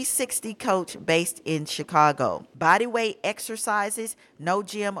WWD 360 coach based in Chicago. Bodyweight exercises, no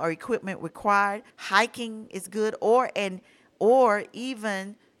gym or equipment required. Hiking is good, or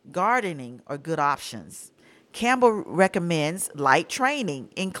even gardening are good options. Campbell recommends light training,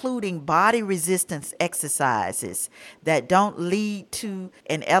 including body resistance exercises that don't lead to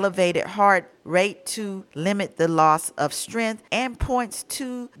an elevated heart rate to limit the loss of strength, and points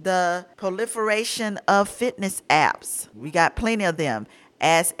to the proliferation of fitness apps. We got plenty of them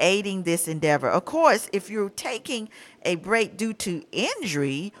as aiding this endeavor. Of course, if you're taking a break due to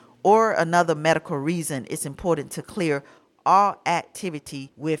injury or another medical reason, it's important to clear all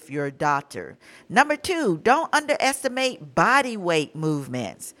activity with your doctor. Number 2, don't underestimate body weight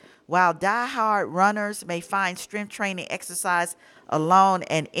movements. While die-hard runners may find strength training exercise alone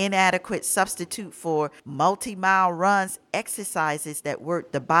an inadequate substitute for multi-mile runs, exercises that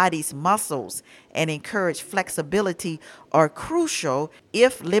work the body's muscles and encourage flexibility are crucial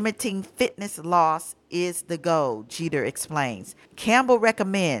if limiting fitness loss is the goal, Jeter explains. Campbell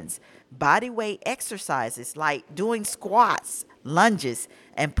recommends bodyweight exercises like doing squats, lunges,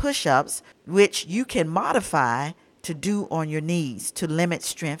 and push-ups, which you can modify to do on your knees to limit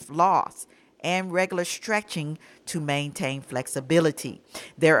strength loss, and regular stretching to maintain flexibility.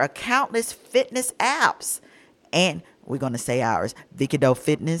 There are countless fitness apps, and we're going to say ours, Vicky Doe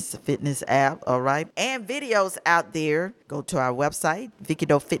fitness app, all right, and videos out there. Go to our website,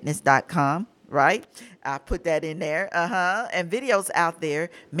 VickyDoeFitness.com. Right? I put that in there. And videos out there,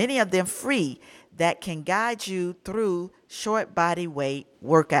 many of them free, that can guide you through short body weight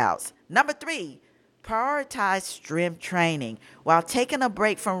workouts. Number 3, prioritize strength training. While taking a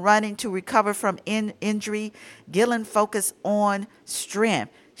break from running to recover from injury, Gillen focused on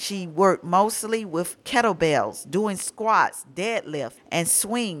strength. She worked mostly with kettlebells, doing squats, deadlifts, and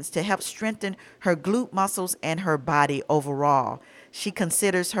swings to help strengthen her glute muscles and her body overall. She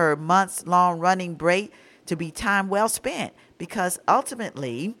considers her months-long running break to be time well spent because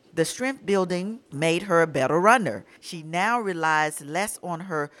ultimately the strength building made her a better runner. She now relies less on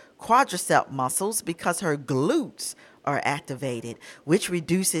her quadricep muscles because her glutes are activated, which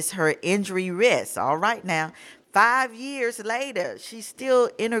reduces her injury risk. All right now. 5 years later, she still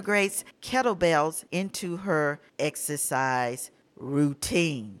integrates kettlebells into her exercise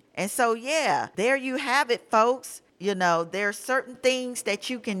routine. And so, there you have it, folks. You know, there are certain things that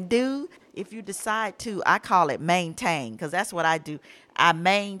you can do if you decide to, I call it maintain, because that's what I do. I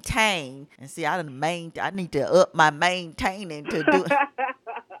maintain, and see, I need to up my maintaining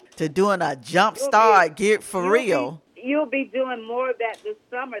to doing a jump start, get for real. You'll be doing more of that this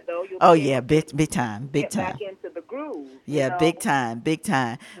summer, though. Oh yeah, big time. Get back into the groove. Yeah, big time.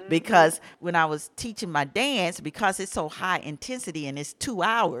 Mm-hmm. Because when I was teaching my dance, because it's so high intensity and it's 2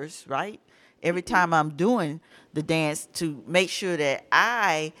 hours, right? Every time I'm doing the dance, to make sure that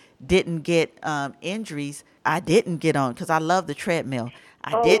I didn't get injuries, I didn't get on, because I love the treadmill.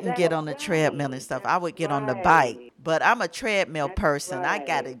 I didn't get on the treadmill and stuff. I would get on the bike, but I'm a treadmill person. I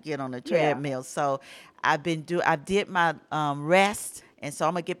got to get on the treadmill. Yeah. So I did my rest, and so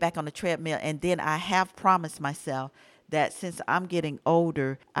I'm going to get back on the treadmill. And then I have promised myself that since I'm getting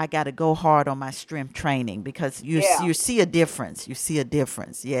older, I got to go hard on my strength training, because you see a difference. You see a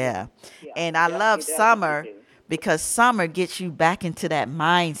difference, yeah. And I love summer, because summer gets you back into that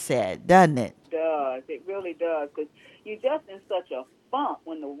mindset, doesn't it? It really does, because you're just in such a funk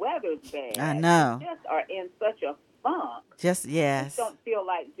when the weather's bad. I know. You just are in such a funk. Yes. You don't feel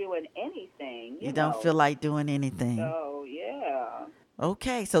like doing anything. You don't feel like doing anything. Oh, yeah.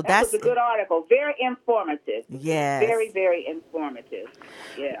 Okay, so that was a good article. Very informative. Yes. Very, very informative.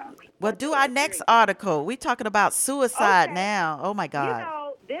 Yeah. Well, do our next article. We're talking about suicide now. Oh, my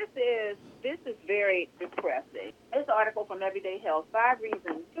God. This is very depressing. This article from Everyday Health, 5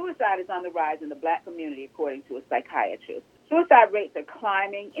 reasons suicide is on the rise in the Black community, according to a psychiatrist. Suicide rates are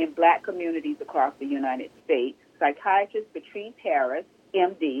climbing in Black communities across the United States. Psychiatrist Patrice Harris,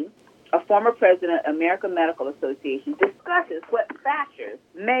 MD, a former president of American Medical Association, discusses what factors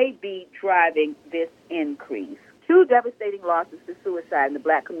may be driving this increase. 2 devastating losses to suicide in the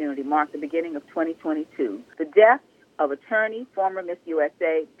Black community marked the beginning of 2022. The death of attorney, former Miss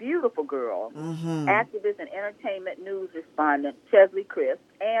USA, beautiful girl, activist and entertainment news respondent Cheslie Kryst,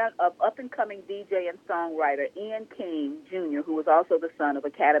 and of up-and-coming DJ and songwriter Ian King, Jr., who was also the son of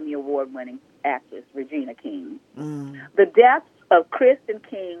Academy Award-winning actress Regina King. The deaths of Kryst and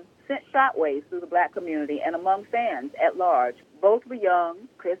King sent shockwaves through the Black community and among fans at large. Both were young.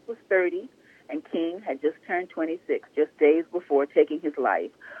 Kryst was 30, and King had just turned 26, just days before taking his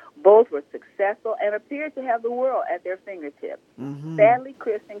life. Both were successful and appeared to have the world at their fingertips. Sadly,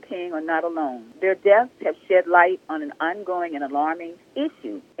 Kryst and King are not alone. Their deaths have shed light on an ongoing and alarming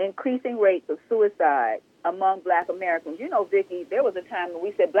issue, increasing rates of suicide among Black Americans. You know, Vicki, there was a time when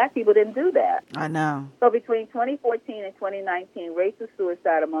we said Black people didn't do that. I know. So between 2014 and 2019, rates of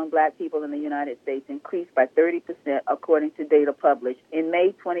suicide among Black people in the United States increased by 30%, according to data published in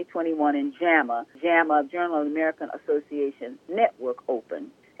May 2021 in JAMA, Journal of the American Association Network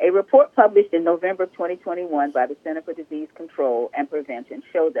Open. A report published in November of 2021 by the Center for Disease Control and Prevention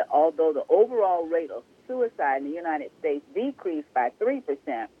showed that although the overall rate of suicide in the United States decreased by 3%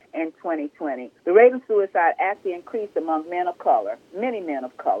 in 2020, the rate of suicide actually increased among men of color, many men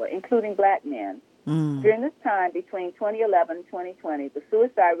of color, including Black men. During this time, between 2011 and 2020, the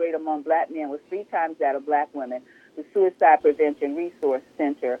suicide rate among Black men was 3 times that of Black women, the Suicide Prevention Resource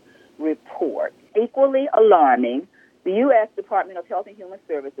Center report. Equally alarming, the U.S. Department of Health and Human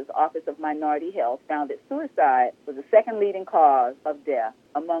Services Office of Minority Health found that suicide was the second leading cause of death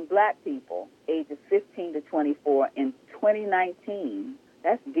among Black people ages 15 to 24 in 2019.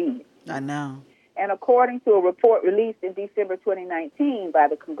 That's deep. I know. And according to a report released in December 2019 by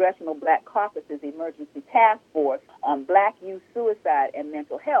the Congressional Black Caucus's Emergency Task Force on Black Youth Suicide and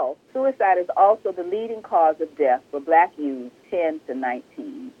Mental Health, suicide is also the leading cause of death for Black youth 10 to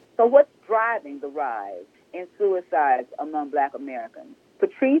 19. So what's driving the rise in suicides among Black Americans?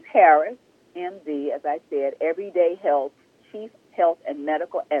 Patrice Harris, MD, as I said, Everyday Health Chief Health and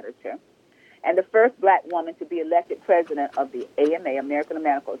Medical Editor, and the first Black woman to be elected president of the AMA, American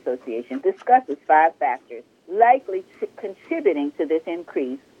Medical Association, discusses 5 factors likely contributing to this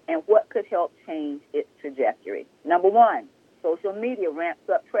increase and what could help change its trajectory. Number 1, social media ramps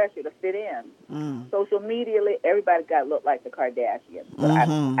up pressure to fit in. Social media, everybody got to look like the Kardashians, but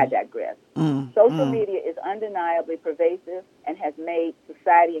I digress. Social media is undeniably pervasive and has made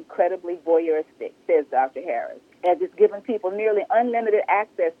society incredibly voyeuristic, says Dr. Harris, as it's given people nearly unlimited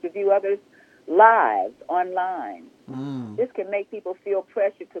access to view others' lives online. This can make people feel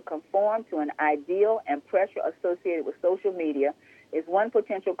pressure to conform to an ideal, and pressure associated with social media is one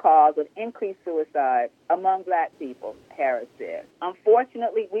potential cause of increased suicide among Black people, Harris said.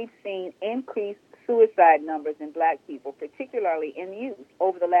 Unfortunately, we've seen increased suicide numbers in black people, particularly in youth,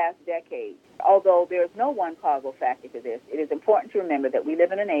 over the last decade. Although there is no one causal factor to this, it is important to remember that we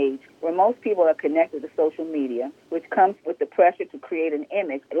live in an age where most people are connected to social media, which comes with the pressure to create an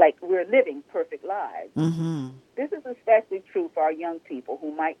image like we're living perfect lives. Mm-hmm. This is especially true for our young people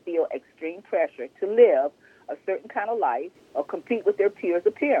who might feel extreme pressure to live a certain kind of life or compete with their peers'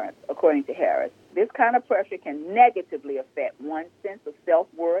 appearance, according to Harris. This kind of pressure can negatively affect one's sense of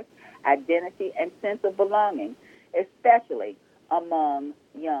self-worth, identity, and sense of belonging, especially among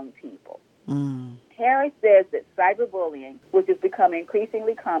young people. Mm. Harris says that cyberbullying, which has become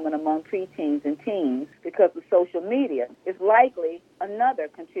increasingly common among preteens and teens because of social media, is likely another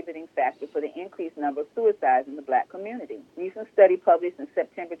contributing factor for the increased number of suicides in the black community. A recent study published in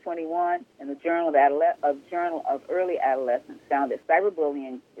September 21 in the Journal of Early Adolescence found that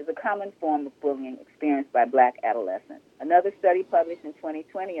cyberbullying is a common form of bullying experienced by black adolescents. Another study published in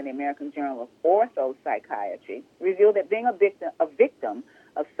 2020 in the American Journal of Orthopsychiatry revealed that being a victim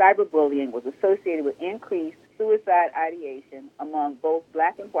of cyberbullying was associated with increased suicide ideation among both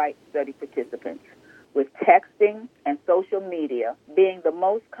black and white study participants, with texting and social media being the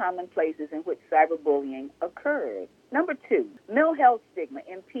most common places in which cyberbullying occurs. Number 2, mental health stigma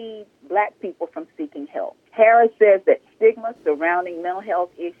impedes black people from seeking help. Harris says that stigma surrounding mental health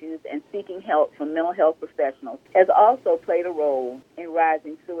issues and seeking help from mental health professionals has also played a role in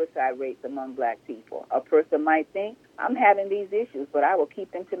rising suicide rates among black people. A person might think, I'm having these issues, but I will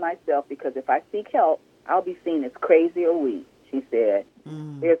keep them to myself because if I seek help, I'll be seen as crazy or weak, she said.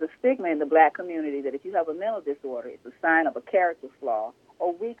 There's a stigma in the black community that if you have a mental disorder, it's a sign of a character flaw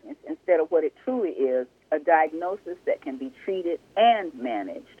or weakness instead of what it truly is, a diagnosis that can be treated and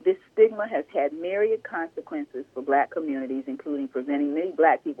managed. This stigma has had myriad consequences for black communities, including preventing many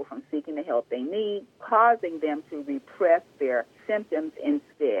black people from seeking the help they need, causing them to repress their symptoms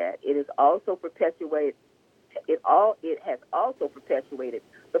instead. It has also perpetuated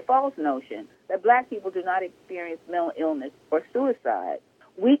the false notion that black people do not experience mental illness or suicide.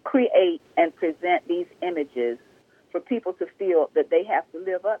 We create and present these images for people to feel that they have to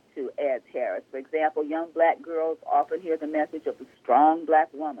live up to, adds Harris. For example, young black girls often hear the message of the strong black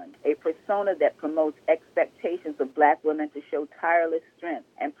woman, a persona that promotes expectations of black women to show tireless strength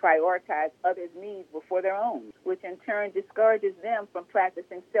and prioritize others' needs before their own, which in turn discourages them from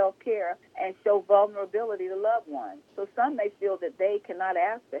practicing self-care and show vulnerability to loved ones. So some may feel that they cannot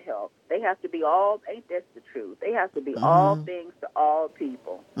ask for help. They have to be all, ain't that the truth? They have to be all things to all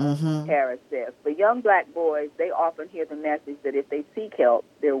people, Harris says. For young black boys, they often hear the message that if they seek help,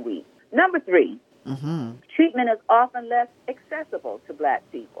 they're weak. Number 3, treatment is often less accessible to black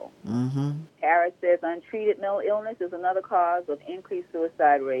people. Harris says untreated mental illness is another cause of increased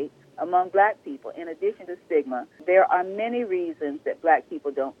suicide rates among black people. In addition to stigma, there are many reasons that black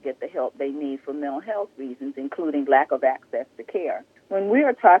people don't get the help they need for mental health reasons, including lack of access to care. When we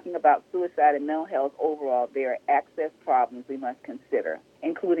are talking about suicide and mental health overall, there are access problems we must consider,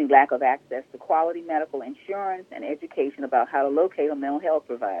 including lack of access to quality medical insurance and education about how to locate a mental health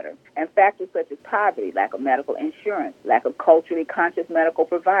provider, and factors such as poverty, lack of medical insurance, lack of culturally conscious medical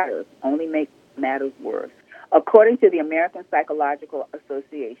providers only make matters worse. According to the American Psychological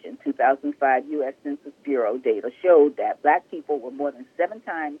Association, 2005 U.S. Census Bureau data showed that black people were more than 7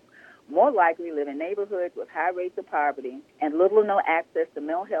 times more likely to live in neighborhoods with high rates of poverty and little or no access to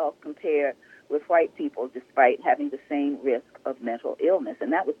mental health compared with white people, despite having the same risk of mental illness.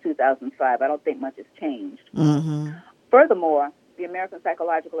 And that was 2005. I don't think much has changed. Furthermore, the American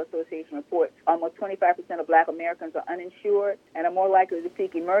Psychological Association reports almost 25% of black Americans are uninsured and are more likely to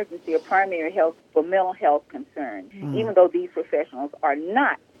seek emergency or primary help for mental health concerns, even though these professionals are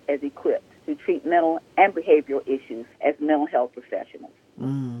not as equipped to treat mental and behavioral issues as mental health professionals.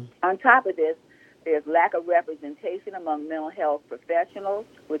 On top of this, there's lack of representation among mental health professionals,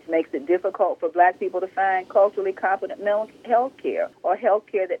 which makes it difficult for black people to find culturally competent mental health care or health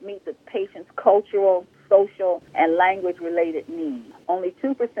care that meets the patient's cultural, social, and language-related needs. Only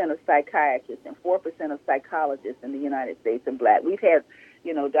 2% of psychiatrists and 4% of psychologists in the United States are black. We've had,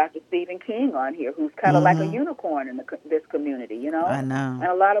 Dr. Stephen King on here, who's kind of like a unicorn in this community, I know. And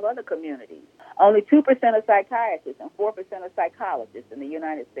a lot of other communities. Only 2% of psychiatrists and 4% of psychologists in the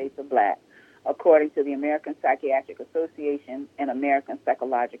United States are black, according to the American Psychiatric Association and American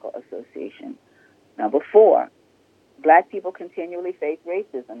Psychological Association. Number 4, black people continually face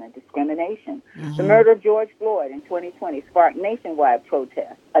racism and discrimination. The murder of George Floyd in 2020 sparked nationwide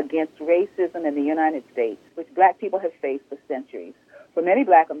protests against racism in the United States, which black people have faced for centuries. For many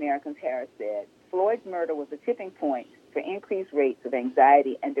black Americans, Harris said, Floyd's murder was a tipping point for increased rates of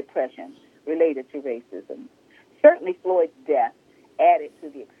anxiety and depression related to racism. Certainly, Floyd's death added to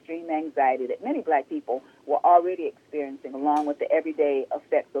the extreme anxiety that many black people were already experiencing, along with the everyday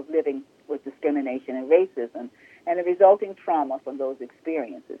effects of living with discrimination and racism, and the resulting trauma from those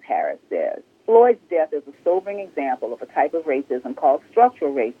experiences, Harris says. Floyd's death is a sobering example of a type of racism called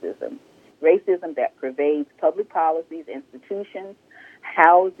structural racism that pervades public policies, institutions,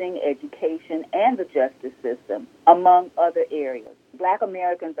 housing, education, and the justice system, among other areas. Black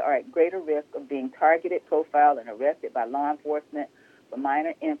Americans are at greater risk of being targeted, profiled, and arrested by law enforcement for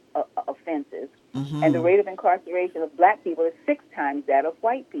minor offenses, and the rate of incarceration of black people is 6 times that of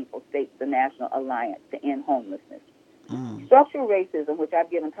white people, states the National Alliance to End Homelessness. Structural racism, which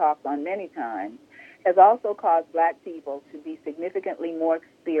I've given talks on many times, has also caused black people to be significantly more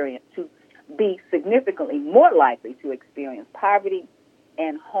likely to experience poverty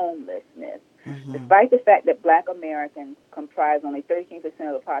and homelessness. Despite the fact that black Americans comprise only 13%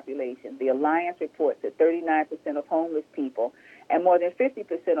 of the population, the Alliance reports that 39% of homeless people and more than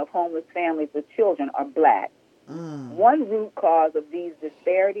 50% of homeless families with children are black. One root cause of these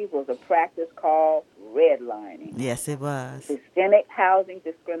disparities was a practice called redlining. Yes, it was. Systemic housing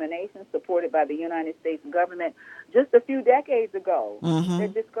discrimination supported by the United States government just a few decades ago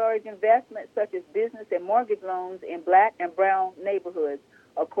that discouraged investments such as business and mortgage loans in black and brown neighborhoods,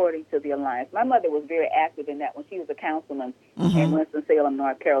 according to the Alliance. My mother was very active in that when she was a councilman in Winston-Salem,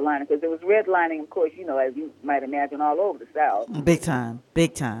 North Carolina, because there was redlining, of course, as you might imagine, all over the South. Big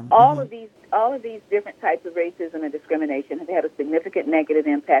time. All of these different types of racism and discrimination have had a significant negative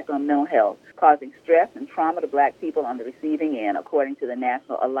impact on mental health, causing stress and trauma to black people on the receiving end, according to the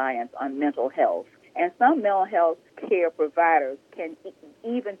National Alliance on Mental Health. And some mental health care providers can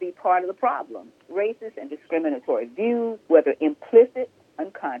even be part of the problem. Racist and discriminatory views, whether implicit,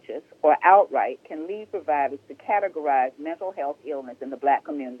 unconscious, or outright, can lead providers to categorize mental health illness in the black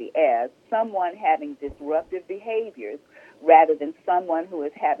community as someone having disruptive behaviors rather than someone who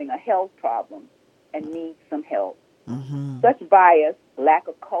is having a health problem and needs some help. Such bias, lack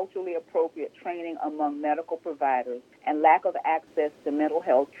of culturally appropriate training among medical providers, and lack of access to mental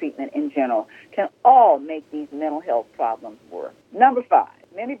health treatment in general can all make these mental health problems worse. Number 5,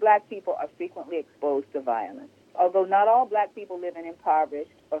 many black people are frequently exposed to violence. Although not all black people live in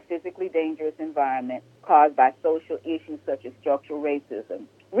impoverished or physically dangerous environments caused by social issues such as structural racism,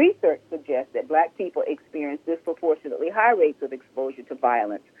 research suggests that black people experience disproportionately high rates of exposure to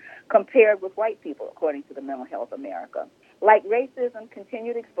violence compared with white people, according to the Mental Health America. Like racism,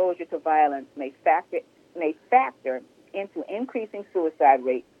 continued exposure to violence may factor into increasing suicide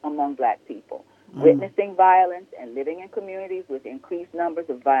rates among black people. Witnessing violence and living in communities with increased numbers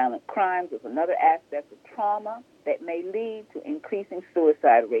of violent crimes is another aspect of trauma that may lead to increasing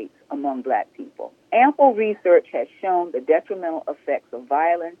suicide rates among black people. Ample research has shown the detrimental effects of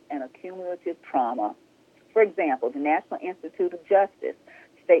violence and accumulative trauma. For example, the National Institute of Justice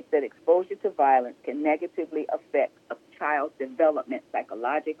states that exposure to violence can negatively affect a child's development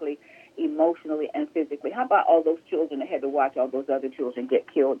psychologically, emotionally, and physically. How about all those children that had to watch all those other children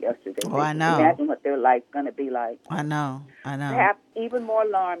get killed yesterday? Oh, I know. Imagine what their life's going to be like. I know. Perhaps even more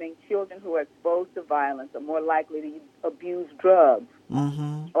alarming, children who are exposed to violence are more likely to abuse drugs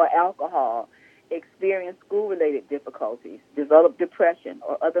or alcohol, experience school-related difficulties, develop depression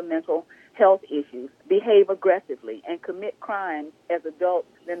or other mental health issues, behave aggressively, and commit crimes as adults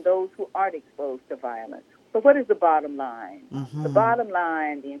than those who aren't exposed to violence. So what is the bottom line? The bottom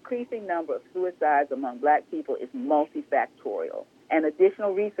line, the increasing number of suicides among black people is multifactorial, and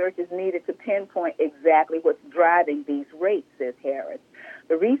additional research is needed to pinpoint exactly what's driving these rates, says Harris.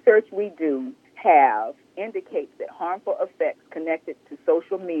 The research we do have indicates that harmful effects connected to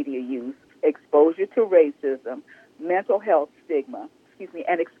social media use, exposure to racism, mental health stigma,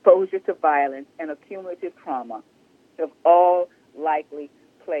 and exposure to violence and accumulative trauma have all likely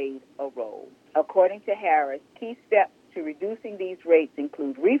played a role. According to Harris, key steps to reducing these rates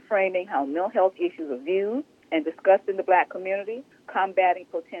include reframing how mental health issues are viewed and discussed in the black community, combating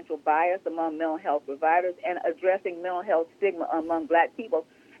potential bias among mental health providers, and addressing mental health stigma among black people.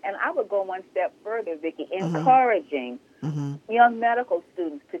 And I would go one step further, Vicki, encouraging young medical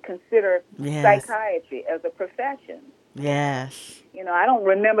students to consider psychiatry as a profession. Yes. I don't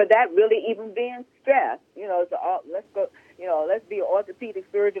remember that really even being stressed. Let's go, let's be an orthopedic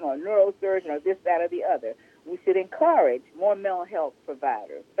surgeon or a neurosurgeon or this, that, or the other. We should encourage more mental health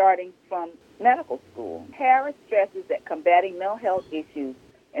providers, starting from medical school. Harris stresses that combating mental health issues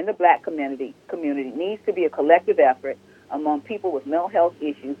in the black community needs to be a collective effort among people with mental health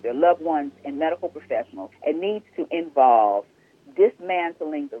issues, their loved ones, and medical professionals, and needs to involve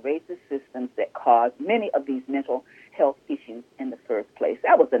dismantling the racist systems that cause many of these mental health issues in the first place.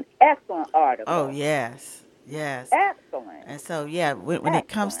 That was an excellent article. Oh, yes. Yes. Excellent. And so, yeah, when it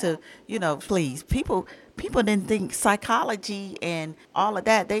comes to, please, people didn't think psychology and all of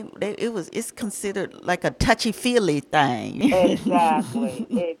that. It's considered like a touchy feely thing. Exactly.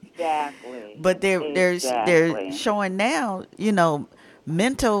 But they're showing now,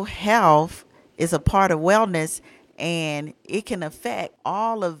 mental health is a part of wellness, and it can affect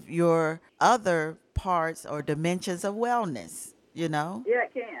all of your other parts or dimensions of wellness. Yeah,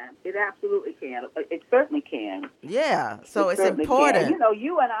 it can. It absolutely can. It certainly can. Yeah, so it's important. Can.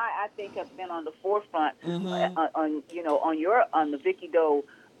 You and I think, have been on the forefront Mm-hmm. on the Vicky Doe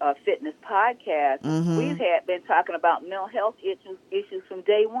Fitness podcast. Mm-hmm. We've been talking about mental health issues from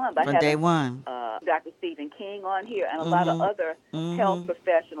day one. From day one. Dr. Stephen King on here and a lot of other health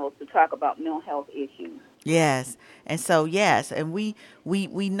professionals to talk about mental health issues. Yes, and so and we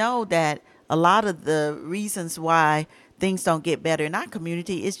know that a lot of the reasons why things don't get better in our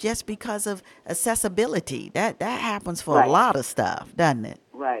community is just because of accessibility. That happens for a lot of stuff, doesn't it?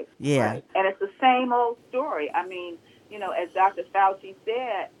 Right. Yeah. Right. And it's the same old story. I mean, as Dr. Fauci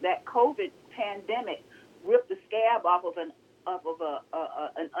said, that COVID pandemic ripped the scab off of an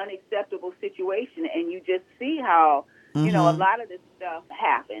unacceptable situation, and you just see how a lot of this stuff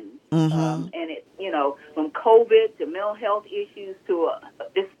happens, and it from COVID to mental health issues to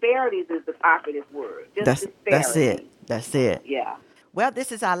disparities is the operative word. Just disparities. That's it. Yeah. Well,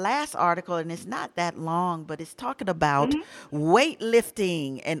 this is our last article, and it's not that long, but it's talking about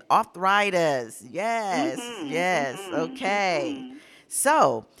weightlifting and arthritis. Yes, okay.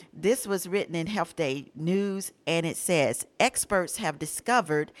 So this was written in Health Day News, and it says, experts have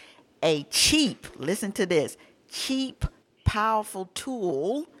discovered a cheap, listen to this, powerful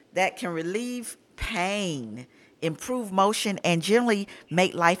tool that can relieve pain, improve motion, and generally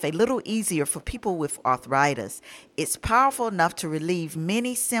make life a little easier for people with arthritis. It's powerful enough to relieve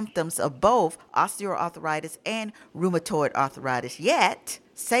many symptoms of both osteoarthritis and rheumatoid arthritis, yet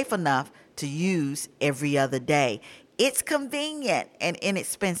safe enough to use every other day. It's convenient and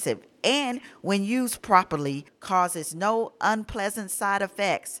inexpensive, and when used properly, causes no unpleasant side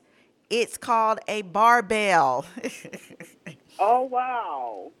effects. It's called a barbell. Oh,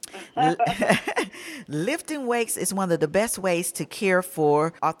 wow. Lifting weights is one of the best ways to care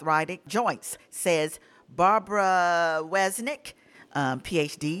for arthritic joints, says Barbara Wesnick,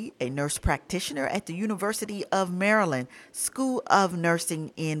 PhD, a nurse practitioner at the University of Maryland School of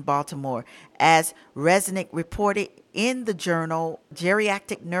Nursing in Baltimore. As Resnick reported in the journal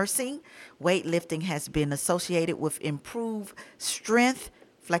Geriatric Nursing, weightlifting has been associated with improved strength,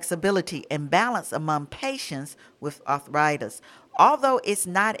 flexibility, and balance among patients with arthritis. Although it's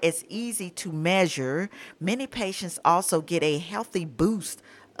not as easy to measure, many patients also get a healthy boost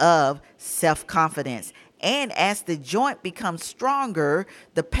of self-confidence. And as the joint becomes stronger,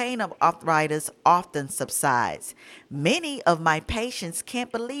 the pain of arthritis often subsides. Many of my patients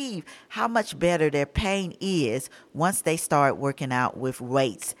can't believe how much better their pain is once they start working out with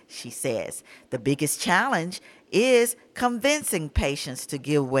weights, she says. The biggest challenge is convincing patients to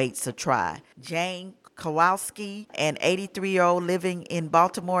give weights a try. Jane Kowalski, an 83-year-old living in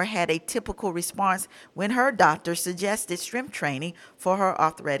Baltimore, had a typical response when her doctor suggested strength training for her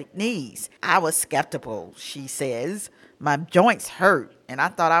arthritic knees. I was skeptical, she says. My joints hurt, and I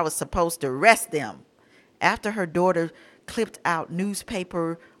thought I was supposed to rest them. After her daughter clipped out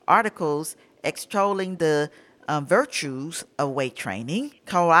newspaper articles extolling the virtues of weight training,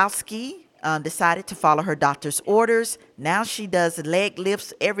 Kowalski decided to follow her doctor's orders. Now she does leg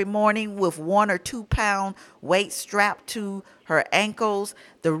lifts every morning with 1 or 2 pound weight strapped to her ankles.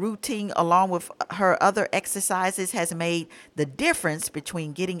 The routine, along with her other exercises, has made the difference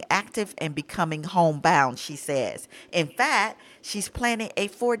between getting active and becoming homebound, she says. In fact, she's planning a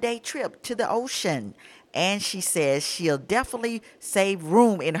 4-day trip to the ocean. And she says she'll definitely save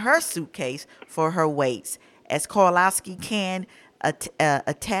room in her suitcase for her weights. As Kowalski can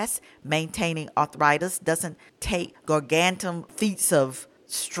attest, maintaining arthritis doesn't take gargantuan feats of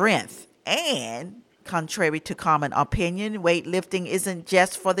strength. And contrary to common opinion, weightlifting isn't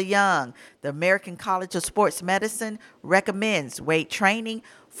just for the young. The American College of Sports Medicine recommends weight training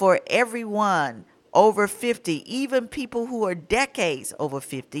for everyone over 50. Even people who are decades over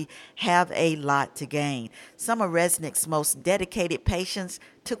 50 have a lot to gain. Some of Resnick's most dedicated patients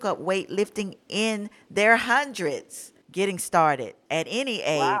took up weightlifting in their hundreds. Getting started at any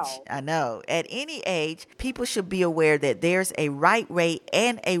age, wow. I know, at any age, people should be aware that there's a right way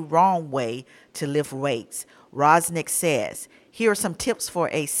and a wrong way to lift weights. Resnick says, here are some tips for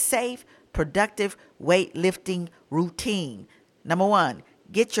a safe, productive weightlifting routine. Number 1,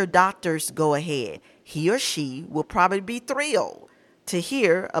 get your doctor's go ahead. He or she will probably be thrilled to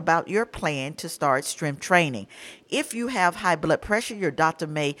hear about your plan to start strength training. If you have high blood pressure, your doctor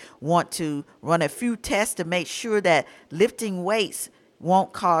may want to run a few tests to make sure that lifting weights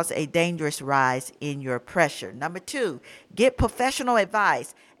won't cause a dangerous rise in your pressure. Number 2, get professional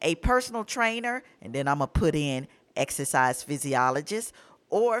advice. A personal trainer, and then I'm going to put in exercise physiologist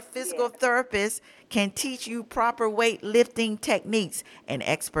or physical therapist can teach you proper weight lifting techniques. An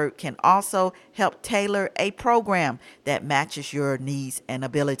expert can also help tailor a program that matches your needs and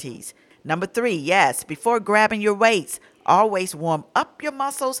abilities. Number 3, yes, before grabbing your weights, always warm up your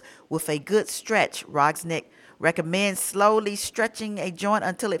muscles with a good stretch. Rogsnick recommends slowly stretching a joint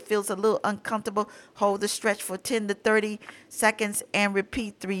until it feels a little uncomfortable. Hold the stretch for 10 to 30 seconds and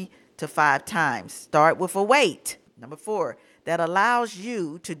repeat 3 to 5 times. Start with a weight. Number 4, that allows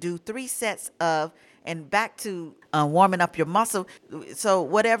you to do 3 sets of, and back to warming up your muscle. So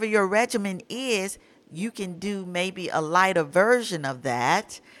whatever your regimen is, you can do maybe a lighter version of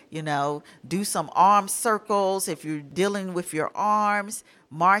that. Do some arm circles if you're dealing with your arms,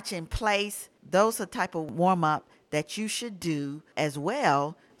 march in place. Those are type of warm up that you should do as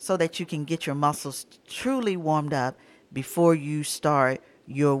well so that you can get your muscles truly warmed up before you start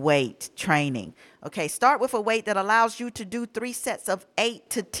your weight training. Okay, start with a weight that allows you to do 3 sets of 8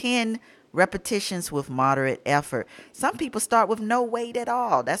 to 10 repetitions with moderate effort. Some people start with no weight at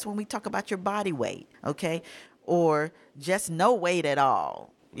all. That's when we talk about your body weight, okay? Or just no weight at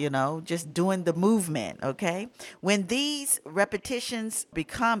all. Just doing the movement, okay? When these repetitions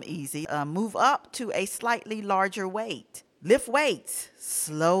become easy, move up to a slightly larger weight. Lift weights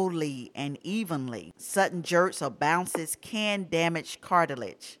slowly and evenly. Sudden jerks or bounces can damage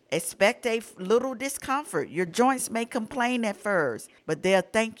cartilage. Expect a little discomfort. Your joints may complain at first, but they'll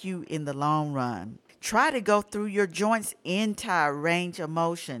thank you in the long run. Try to go through your joint's entire range of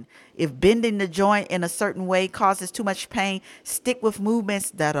motion. If bending the joint in a certain way causes too much pain, stick with movements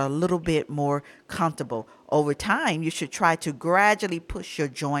that are a little bit more comfortable. Over time, you should try to gradually push your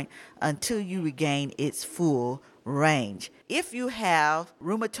joint until you regain its full range. If you have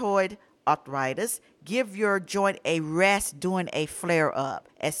rheumatoid arthritis, give your joint a rest during a flare-up.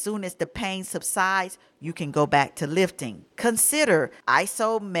 As soon as the pain subsides, you can go back to lifting. Consider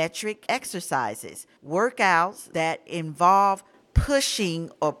isometric exercises, workouts that involve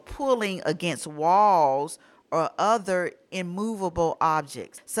pushing or pulling against walls or other immovable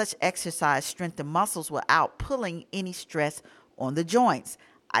objects. Such exercise strengthens muscles without pulling any stress on the joints.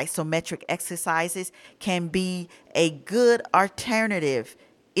 Isometric exercises can be a good alternative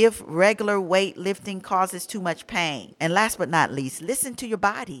if regular weight lifting causes too much pain. And last but not least, listen to your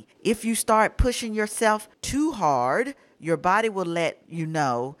body. If you start pushing yourself too hard, your body will let you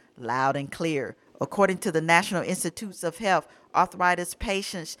know loud and clear. According to the National Institutes of Health, arthritis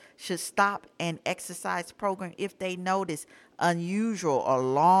patients should stop an exercise program if they notice unusual or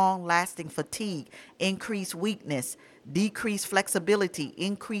long-lasting fatigue, increased weakness, decreased flexibility,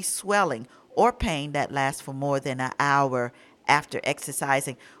 increased swelling, or pain that lasts for more than an hour after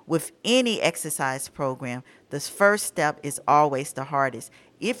exercising. With any exercise program, the first step is always the hardest.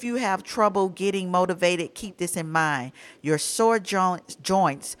 If you have trouble getting motivated, keep this in mind. Your sore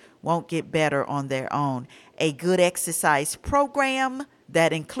joints won't get better on their own. A good exercise program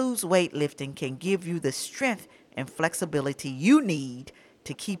that includes weightlifting can give you the strength and flexibility you need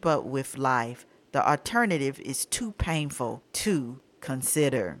to keep up with life. The alternative is too painful to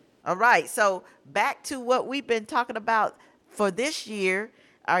consider. All right, so back to what we've been talking about for this year.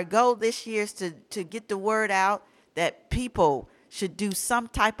 Our goal this year is to get the word out that people should do some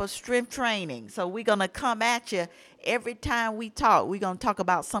type of strength training. So we're going to come at you every time we talk. We're going to talk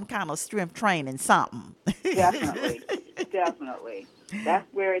about some kind of strength training, something. Definitely. Definitely. That's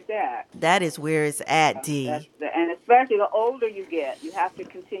where it's at. That is where it's at, D. And especially the older you get, you have to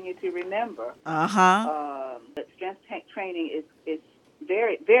continue to remember that strength training is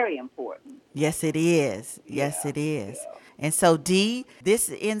very, very important. Yes, it is. Yes, it is. Yeah. And so, Dee,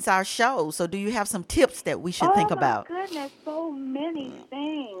 this ends our show. So do you have some tips that we should think about? Oh, my goodness, so many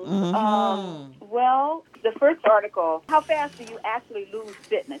things. Well, the first article, how fast do you actually lose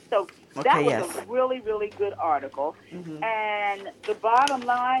fitness? So that was a really, really good article. And the bottom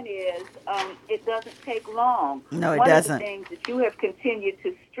line is it doesn't take long. No, it doesn't. One of the things that you have continued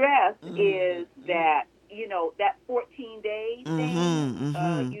to stress is that, that 14 days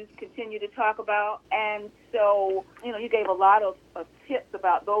thing you continue to talk about. And so, you gave a lot of tips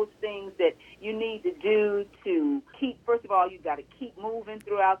about those things that you need to do to keep, first of all, you've got to keep moving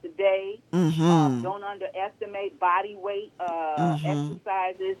throughout the day. Don't underestimate body weight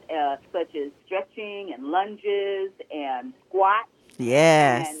exercises such as stretching and lunges and squats.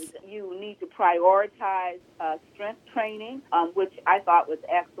 Yes. And you need to prioritize strength training, which I thought was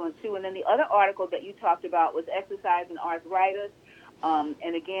excellent, too. And then the other article that you talked about was exercise and arthritis.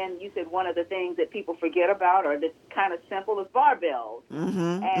 And again, you said one of the things that people forget about, or that's kind of simple, is barbells.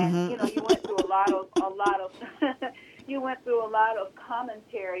 And you know, you went through a lot of you went through a lot of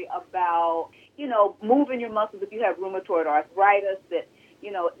commentary about, you know, moving your muscles if you have rheumatoid arthritis. That,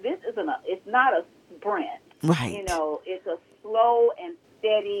 you know, this isn't it's not a sprint. Right. You know, it's a slow and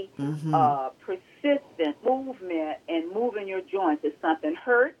steady, persistent movement, and moving your joints. If something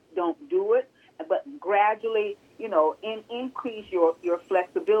hurts, don't do it, but gradually, you know, increase your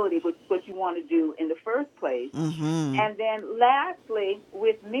flexibility, which is what you want to do in the first place. And then lastly,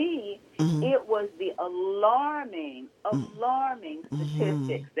 with me, it was the alarming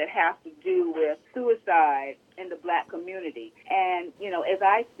statistics that have to do with suicide in the Black community. And, you know, as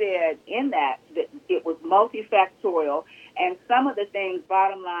I said in that it was multifactorial, and some of the things,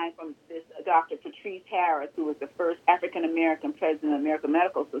 bottom line, from this Dr. Patrice Harris, who was the first African-American president of the American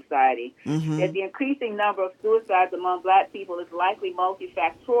Medical Society, that the increasing number of suicides among Black people is likely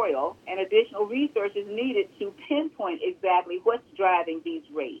multifactorial, and additional research is needed to pinpoint exactly what's driving these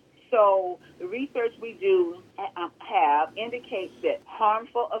rates. So the research we do have indicates that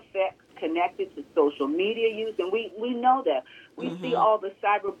harmful effects connected to social media use, and we know that. We see all the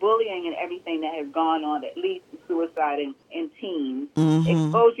cyberbullying and everything that has gone on that leads to suicide in teens,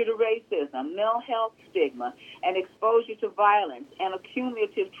 exposure to racism, mental health stigma, and exposure to violence and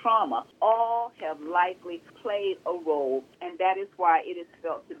accumulative trauma all have likely played a role, and that is why it is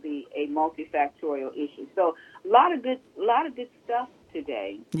felt to be a multifactorial issue. So a lot of good stuff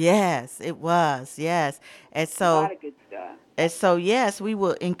today. Yes, it was. Yes. And so a lot of good stuff. And so, yes, we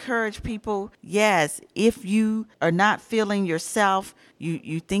will encourage people, yes, if you are not feeling yourself,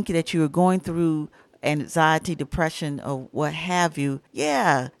 you think that you are going through anxiety, depression, or what have you,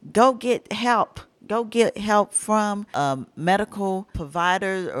 go get help. Go get help from a medical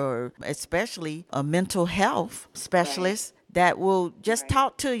provider, or especially a mental health specialist. Right. That will just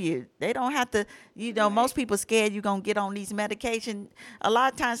talk to you. They don't have to, you know, most people scared you're going to get on these medications. A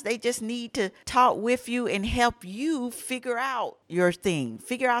lot of times they just need to talk with you and help you figure out your thing,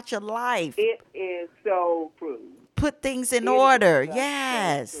 figure out your life. It is so true. Put things in order.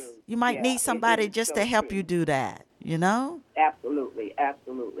 Yes. You might need somebody just to help you do that, you know? Absolutely,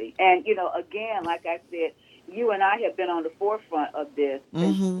 absolutely. And, you know, again, like I said, you and I have been on the forefront of this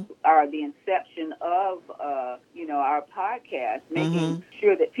since the inception of, you know, our podcast, making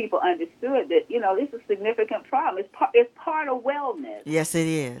sure that people understood that, you know, this is a significant problem. It's part of wellness. Yes, it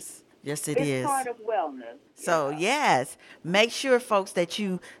is. Yes, it is. It's part of wellness. So, yes, make sure, folks, that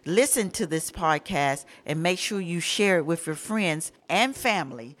you listen to this podcast and make sure you share it with your friends and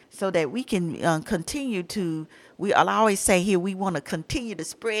family so that we can continue to, I'll always say here, we want to continue to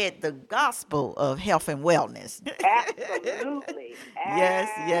spread the gospel of health and wellness. Absolutely. Yes.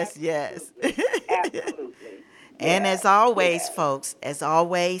 Absolutely. And as always, folks,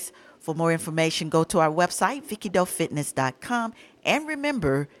 for more information, go to our website, VickiDoeFitness.com. And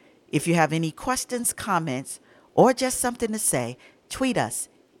remember, if you have any questions, comments, or just something to say, tweet us,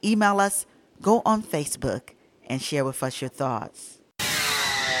 email us, go on Facebook, and share with us your thoughts.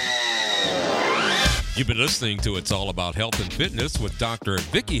 You've been listening to It's All About Health and Fitness with Dr.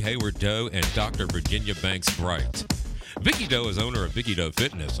 Vicki Hayward Doe and Dr. Virginia Banks Bright. Vicki Doe is owner of Vicki Doe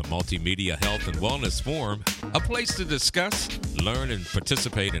Fitness, a multimedia health and wellness forum, a place to discuss, learn, and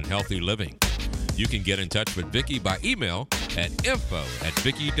participate in healthy living. You can get in touch with Vicki by email at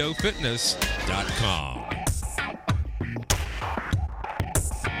info@VickiDoeFitness.com.